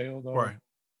say, although Right.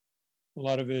 a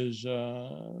lot of his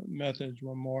methods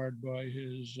were marred by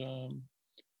his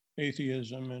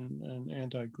atheism and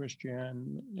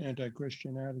anti-Christian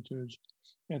attitudes,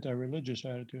 anti-religious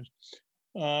attitudes.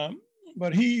 Um,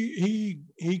 but he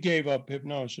gave up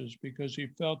hypnosis because he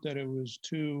felt that it was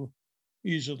too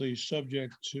easily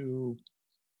subject to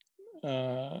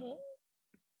uh,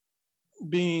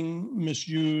 being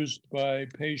misused by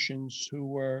patients who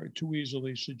were too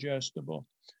easily suggestible.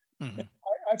 Hmm.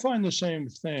 I find the same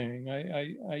thing.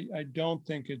 I don't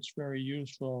think it's very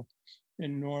useful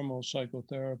in normal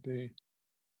psychotherapy.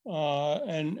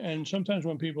 And sometimes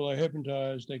when people are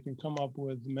hypnotized, they can come up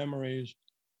with memories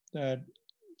that,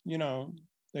 you know,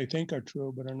 they think are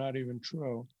true, but are not even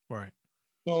true. Right.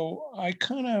 So I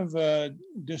kind of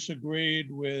disagreed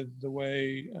with the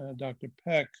way Dr.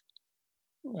 Peck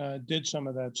did some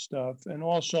of that stuff, and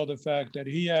also the fact that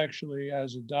he actually,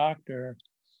 as a doctor,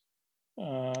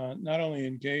 not only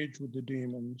engaged with the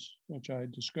demons, which I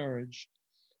discourage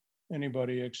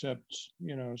anybody except,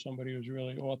 somebody who's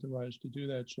really authorized to do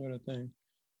that sort of thing.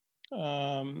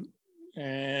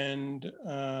 And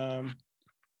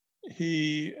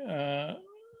he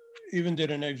even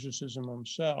did an exorcism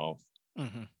himself.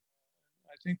 Mm-hmm.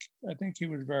 I think he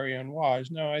was very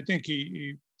unwise. No, I think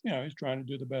he he's trying to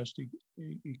do the best he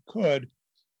could.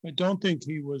 I don't think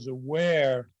he was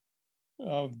aware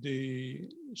of the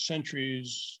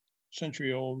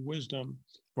century-old wisdom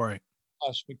Right.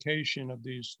 classification of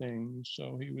these things.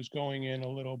 So he was going in a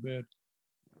little bit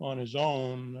on his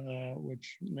own,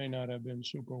 which may not have been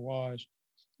super wise.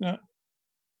 Now,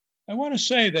 I want to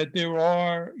say that there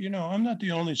are, I'm not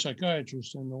the only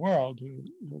psychiatrist in the world who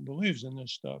believes in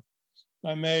this stuff.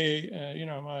 I may,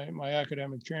 my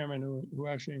academic chairman who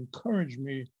actually encouraged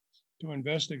me to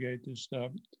investigate this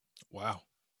stuff. Wow.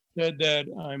 Said that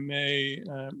I may,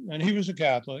 and he was a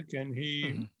Catholic, and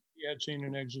Mm-hmm. he had seen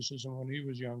an exorcism when he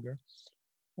was younger.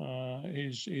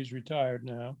 He's retired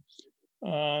now,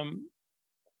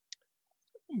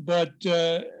 but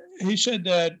he said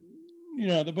that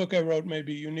the book I wrote may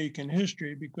be unique in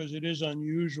history because it is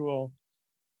unusual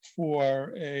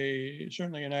for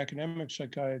certainly an academic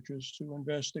psychiatrist to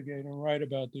investigate and write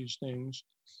about these things.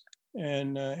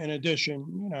 And in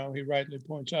addition, he rightly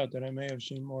points out that I may have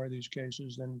seen more of these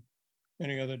cases than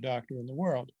any other doctor in the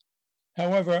world.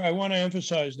 However, I want to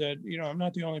emphasize that, I'm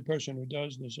not the only person who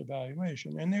does this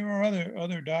evaluation. And there are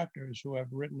other doctors who have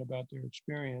written about their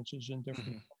experiences in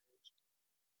different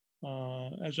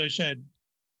Mm-hmm. As I said,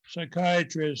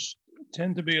 psychiatrists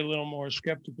tend to be a little more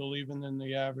skeptical even than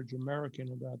the average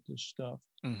American about this stuff.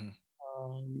 Mm-hmm.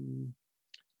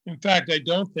 In fact, I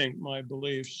don't think my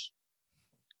beliefs,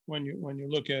 when you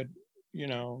look at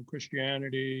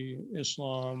Christianity,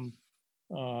 Islam,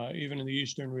 even in the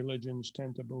Eastern religions,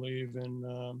 tend to believe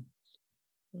in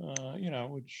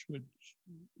which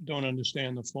don't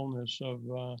understand the fullness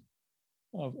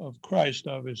of Christ,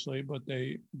 obviously, but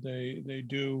they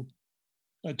do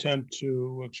attempt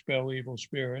to expel evil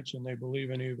spirits, and they believe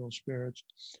in evil spirits.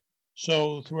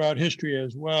 So throughout history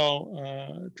as well,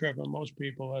 Trevor, most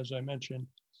people, as I mentioned,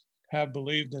 have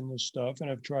believed in this stuff and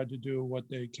have tried to do what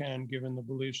they can given the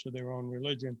beliefs of their own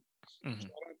religion. Mm-hmm. So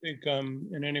I don't think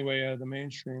in any way out of the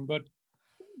mainstream, but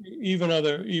even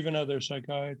other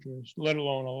psychiatrists, let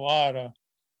alone a lot of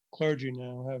clergy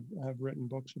now, have written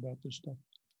books about this stuff.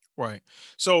 Right.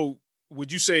 So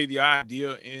would you say the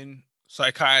idea in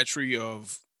psychiatry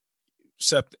of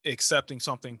accepting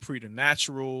something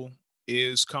preternatural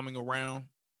is coming around?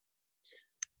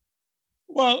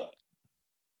 Well,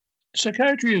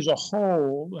 psychiatry as a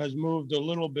whole has moved a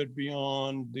little bit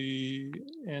beyond the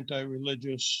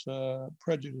anti-religious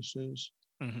prejudices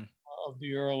Mm-hmm. of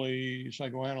the early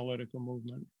psychoanalytical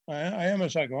movement. I am a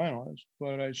psychoanalyst,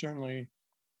 but I certainly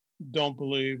don't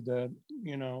believe that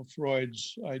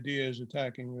Freud's ideas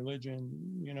attacking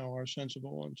religion are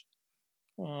sensible ones.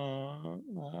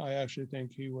 I actually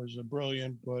think he was a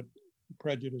brilliant but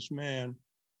prejudiced man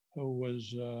who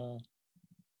was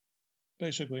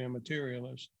basically a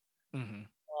materialist. Mm-hmm.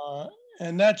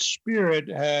 And that spirit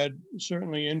had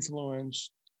certainly influenced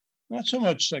not so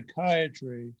much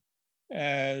psychiatry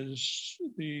as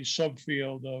the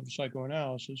subfield of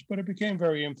psychoanalysis, but it became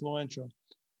very influential,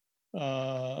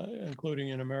 including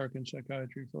in American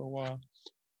psychiatry for a while.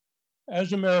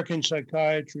 As American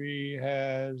psychiatry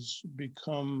has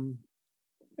become,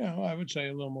 I would say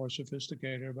a little more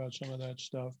sophisticated about some of that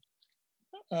stuff,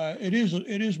 it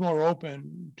is more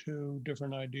open to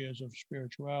different ideas of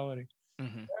spirituality.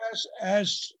 Mm-hmm.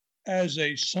 As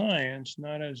a science,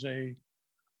 not as a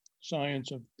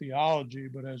science of theology,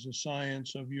 but as a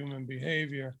science of human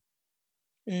behavior,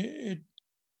 it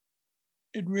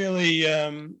really,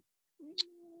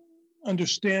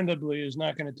 understandably, is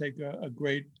not going to take a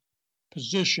great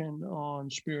position on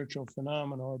spiritual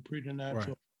phenomena or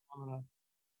preternatural phenomena.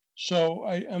 So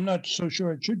I'm not so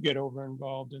sure it should get over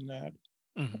involved in that.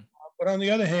 Mm-hmm. But on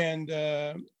the other hand,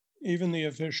 even the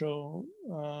official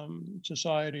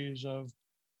societies of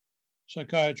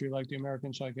psychiatry, like the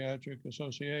American Psychiatric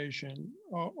Association,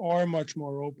 are much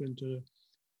more open to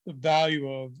the value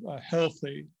of a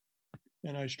healthy,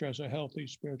 and I stress a healthy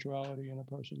spirituality in a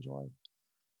person's life.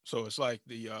 So it's like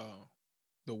the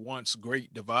once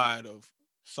great divide of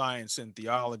science and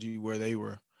theology, where they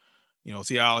were,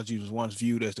 theology was once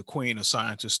viewed as the queen of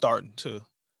science, is starting to,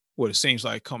 what it seems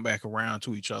like, come back around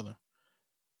to each other.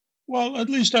 Well, at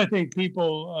least I think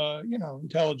people,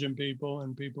 intelligent people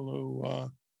and people who,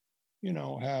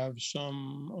 have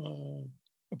some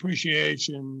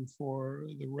appreciation for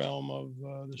the realm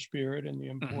of the spirit and the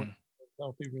Hmm. importance of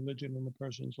healthy religion in a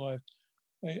person's life.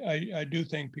 I do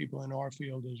think people in our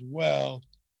field as well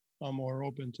are more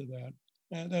open to that.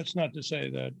 That's not to say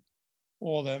that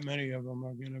all that many of them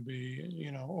are going to be,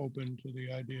 open to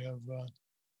the idea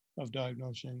of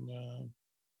diagnosing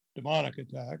demonic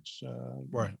attacks,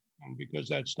 Right. because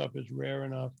that stuff is rare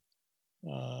enough,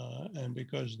 and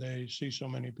because they see so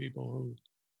many people who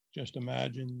just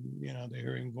imagine, they're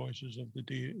hearing voices of the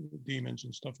demons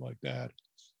and stuff like that.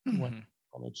 When Hmm.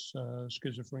 well, it's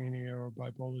schizophrenia or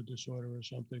bipolar disorder or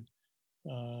something,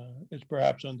 it's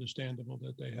perhaps understandable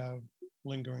that they have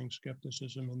lingering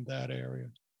skepticism in that area.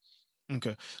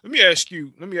 Okay. Let me ask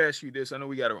you this. I know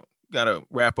we gotta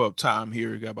wrap up time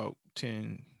here. We got about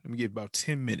 10. Let me give about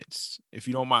 10 minutes. If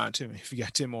you don't mind, Tim, if you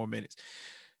got 10 more minutes.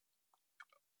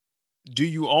 Do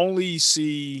you only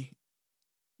see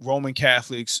Roman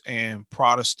Catholics and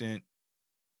Protestant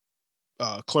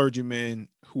clergymen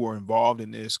who are involved in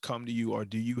this come to you, or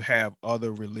do you have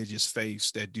other religious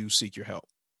faiths that do seek your help?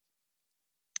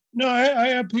 No, I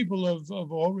have people of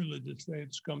all religious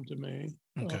faiths come to me.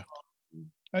 Uh, Okay.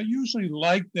 I usually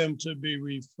like them to be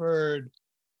referred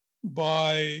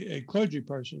by a clergy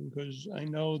person because I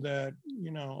know that,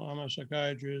 I'm a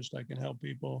psychiatrist, I can help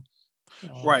people.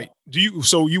 Uh, Right.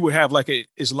 So you would have like a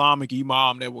Islamic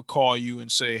imam that would call you and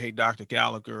say, "Hey, Dr.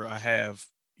 Gallagher, I have,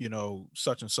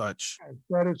 such and such."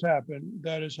 that has happened.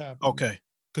 That has happened. Okay.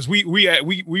 Because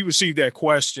we received that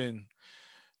question,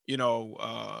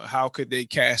 how could they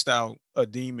cast out a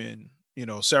demon?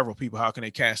 Several people, how can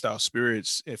they cast out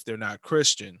spirits if they're not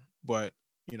Christian? But,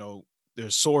 you know,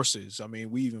 there's sources. I mean,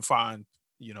 we even find,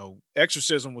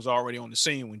 exorcism was already on the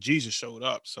scene when Jesus showed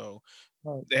up. So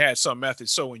Right. they had some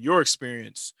methods. So in your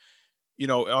experience,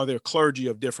 are there clergy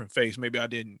of different faiths? Maybe I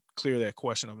didn't clear that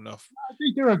question up enough. I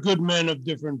think there are good men of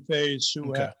different faiths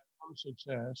who have Okay. some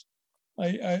success.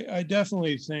 I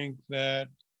definitely think that,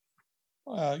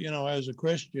 as a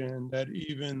Christian, that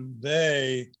even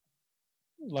they,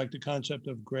 like the concept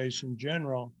of grace in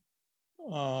general,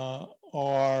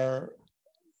 are,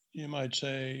 you might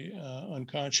say,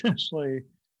 unconsciously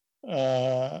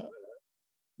uh,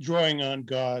 drawing on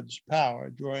God's power,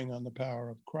 drawing on the power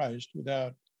of Christ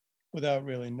without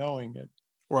really knowing it.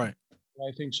 Right.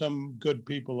 I think some good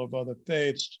people of other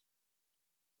faiths,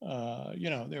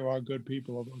 there are good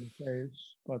people of other faiths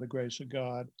by the grace of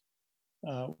God,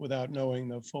 without knowing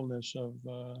the fullness of,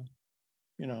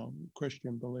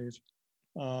 Christian belief.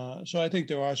 So I think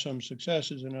there are some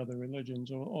successes in other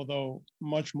religions, although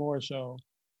much more so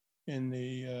in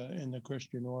the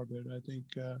Christian orbit. I think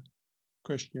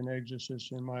Christian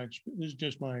exorcists, this is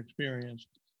just my experience,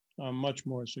 are much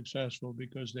more successful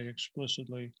because they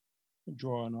explicitly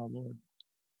draw on our Lord.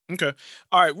 Okay.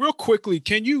 All right. Real quickly,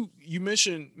 can you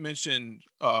mentioned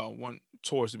one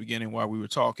towards the beginning while we were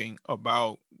talking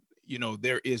about,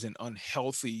 there is an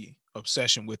unhealthy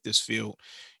obsession with this field.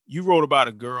 You wrote about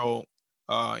a girl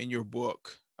in your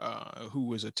book who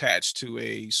was attached to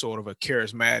a sort of a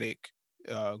charismatic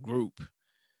group.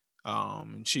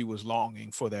 And she was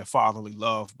longing for that fatherly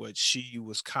love, but she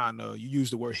was kind of, you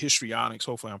used the word histrionics.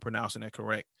 Hopefully I'm pronouncing that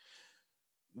correct.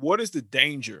 What is the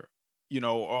danger,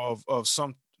 of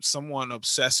someone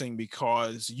obsessing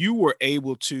because you were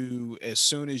able to, as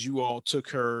soon as you all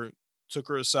took her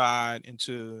aside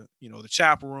into, the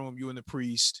chapel room, you and the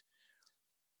priest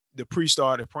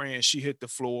started praying, she hit the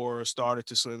floor, started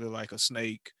to slither like a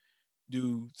snake,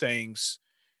 do things,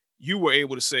 you were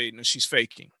able to say, no, she's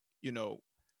faking. you know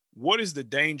what is the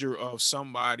danger of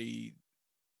somebody,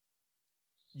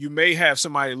 you may have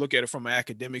somebody look at it from an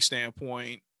academic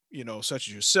standpoint, such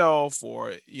as yourself,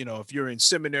 or, if you're in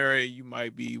seminary, you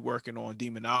might be working on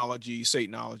demonology,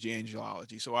 Satanology,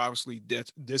 angelology. So obviously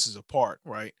this is a part,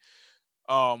 right?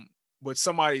 Um, but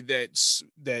somebody that's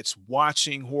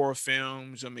watching horror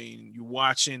films, I mean, you're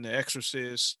watching The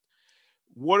Exorcist,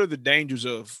 what are the dangers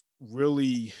of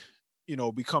really,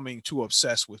 becoming too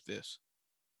obsessed with this?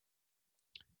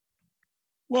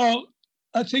 Well,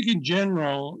 I think in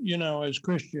general, as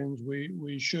Christians,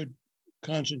 we should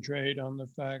concentrate on the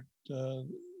fact,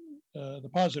 the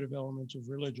positive elements of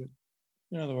religion.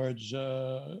 In other words,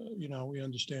 we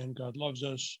understand God loves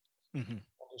us, Hmm.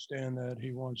 understand that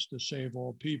He wants to save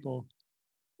all people,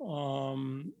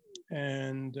 um,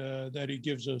 and that He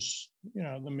gives us,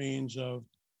 the means of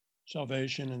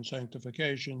salvation and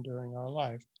sanctification during our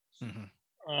life.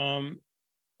 Hmm. Um,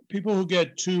 People who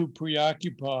get too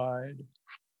preoccupied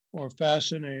or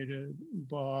fascinated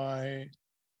by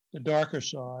the darker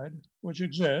side, which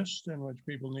exists and which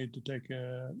people need to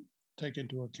take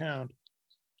into account,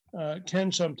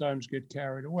 can sometimes get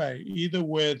carried away, either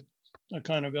with a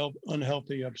kind of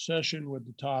unhealthy obsession with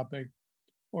the topic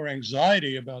or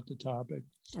anxiety about the topic,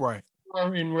 Right.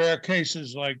 or in rare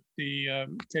cases like the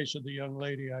case of the young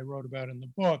lady I wrote about in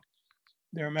the book,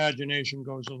 their imagination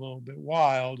goes a little bit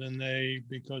wild and they,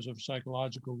 because of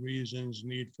psychological reasons,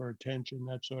 need for attention,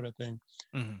 that sort of thing,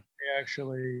 Mm-hmm. they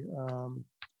actually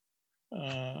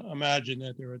imagine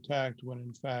that they're attacked when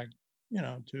in fact,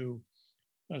 to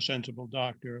a sensible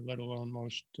doctor, let alone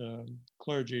most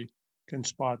clergy, can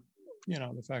spot,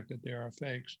 the fact that there are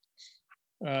fakes.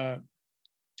 Uh,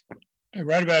 I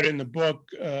write about in the book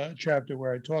chapter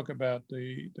where I talk about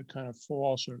the kind of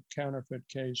false or counterfeit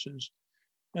cases,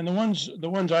 and the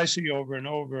ones I see over and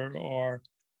over are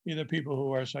either people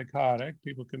who are psychotic.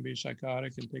 People can be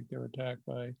psychotic and think they're attacked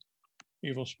by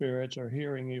evil spirits or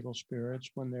hearing evil spirits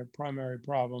when their primary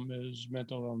problem is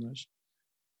mental illness.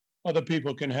 Other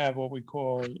people can have what we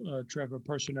call, Trevor,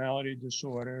 personality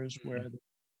disorders, where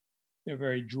they're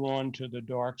very drawn to the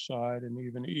dark side and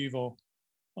even evil,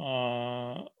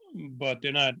 uh, but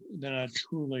they're not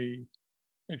truly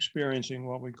experiencing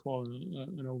what we call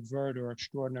an overt or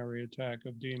extraordinary attack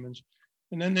of demons.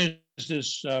 And then there's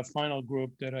this final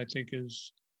group that I think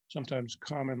is sometimes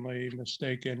commonly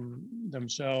mistaken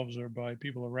themselves or by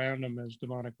people around them as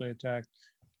demonically attacked.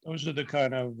 Those are the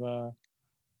kind of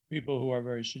people who are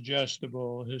very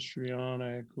suggestible,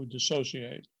 histrionic, who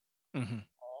dissociate. Mm-hmm.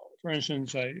 For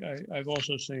instance, I've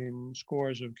also seen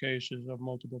scores of cases of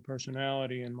multiple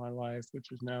personality in my life,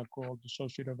 which is now called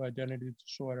dissociative identity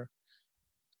disorder.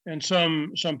 And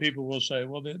some people will say,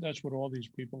 well, that's what all these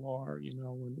people are.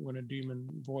 When a demon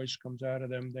voice comes out of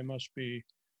them, they must be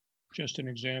just an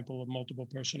example of multiple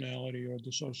personality or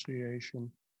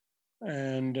dissociation.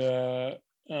 And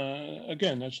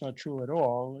again, that's not true at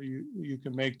all. You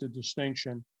can make the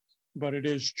distinction, but it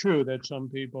is true that some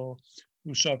people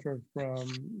who suffer from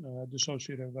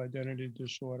dissociative identity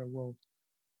disorder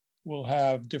will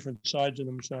have different sides of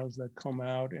themselves that come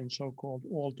out in so-called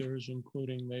alters,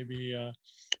 including maybe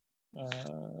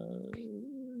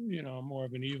more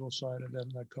of an evil side of them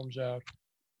that comes out.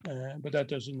 But that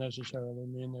doesn't necessarily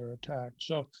mean they're attacked.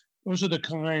 So those are the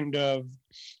kind of,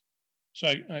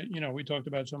 we talked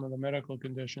about some of the medical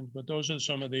conditions, but those are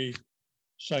some of the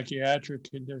psychiatric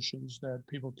conditions that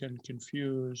people can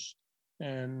confuse.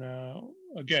 And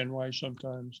again, why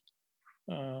sometimes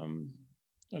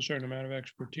a certain amount of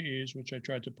expertise, which I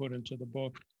tried to put into the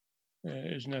book,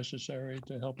 is necessary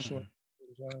to help sort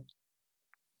things out.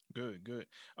 Good, good.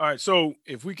 All right. So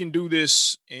if we can do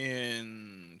this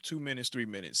in 2 minutes, 3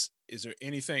 minutes, is there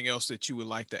anything else that you would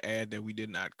like to add that we did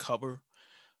not cover?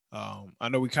 I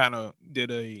know we kind of did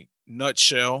a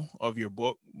nutshell of your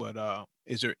book, but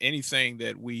is there anything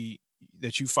that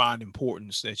you find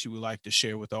importance that you would like to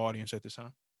share with the audience at this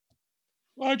time?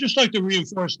 Well, I'd just like to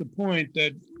reinforce the point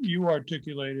that you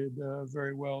articulated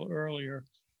very well earlier.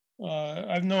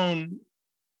 I've known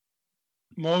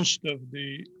most of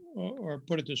or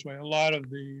put it this way, a lot of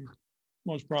the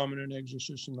most prominent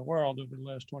exorcists in the world over the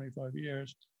last 25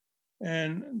 years.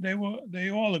 And they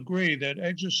all agree that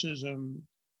exorcism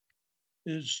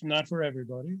is not for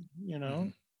everybody.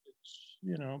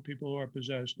 People who are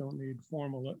possessed don't need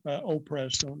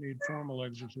oppressed don't need formal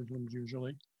exorcisms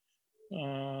usually.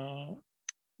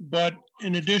 But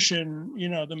in addition,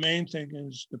 the main thing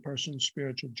is the person's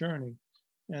spiritual journey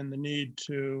and the need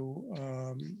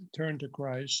to turn to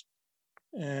Christ.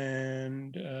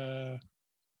 And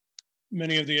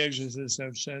many of the exorcists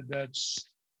have said that's,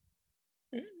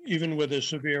 even with a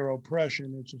severe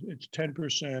oppression, it's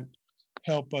 10%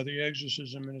 helped by the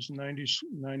exorcism, and it's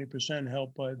 90%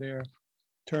 helped by their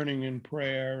turning in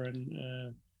prayer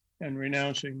and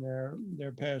renouncing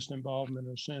their past involvement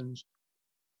or sins.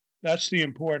 That's the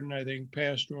important, I think,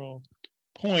 pastoral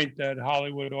point that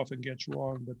Hollywood often gets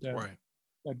wrong, but Right.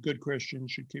 that good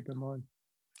Christians should keep in mind.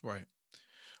 Right.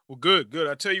 Well, good, good.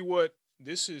 I tell you what,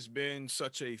 this has been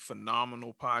such a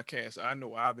phenomenal podcast. I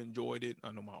know I've enjoyed it.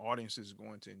 I know my audience is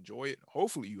going to enjoy it.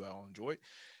 Hopefully, you all enjoy it.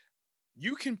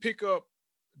 You can pick up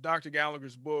Dr.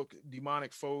 Gallagher's book,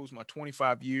 Demonic Foes: My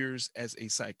 25 Years as a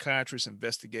Psychiatrist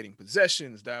Investigating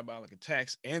Possessions, Diabolic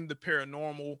Attacks, and the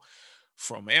Paranormal,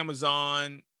 from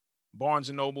Amazon, Barnes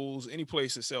and Nobles, any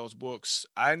place that sells books.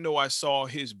 I know I saw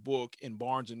his book in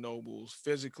Barnes and Nobles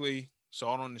physically,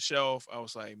 saw it on the shelf. I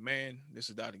was like, man, this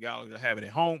is Dr. Gallagher. I have it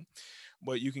at home,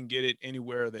 but you can get it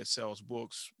anywhere that sells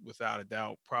books without a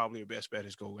doubt. Probably your best bet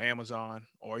is go Amazon,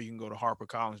 or you can go to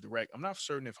HarperCollins direct. I'm not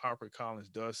certain if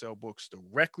HarperCollins does sell books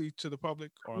directly to the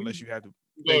public, or unless you have to.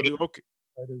 They Go to do. Okay.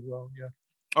 that as well, yeah.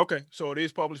 Okay, so it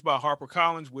is published by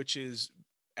HarperCollins, which is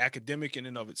academic in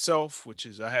and of itself, which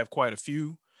is I have quite a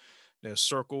few. There's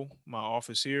Circle, my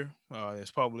office here.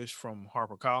 It's published from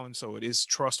HarperCollins, so it is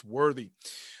trustworthy.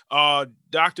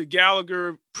 Dr.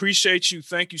 Gallagher, appreciate you.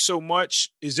 Thank you so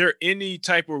much. Is there any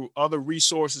type of other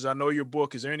resources? I know your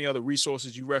book. Is there any other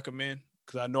resources you recommend?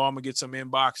 Because I know I'm gonna get some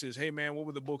inboxes. Hey man, what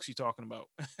were the books you talking about?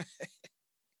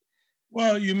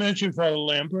 Well, you mentioned Father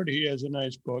Lampert. He has a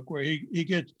nice book where he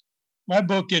gets, my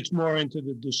book gets more into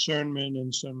the discernment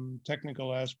and some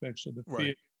technical aspects of the Right.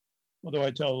 field, although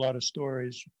I tell a lot of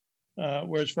stories.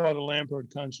 Whereas Father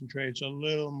Lampert concentrates a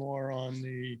little more on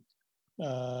the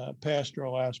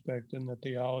pastoral aspect and the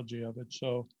theology of it.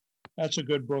 So that's a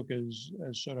good book as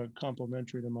sort of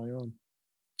complementary to my own.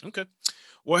 Okay.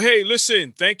 Well, hey,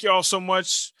 listen, thank y'all so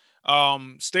much.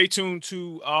 Stay tuned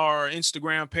to our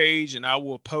Instagram page, and I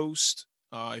will post,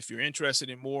 if you're interested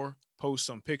in more, post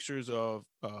some pictures of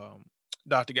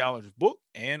Dr. Gallagher's book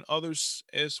and others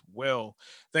as well.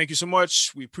 Thank you so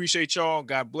much. We appreciate y'all.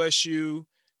 God bless you.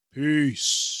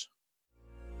 Peace.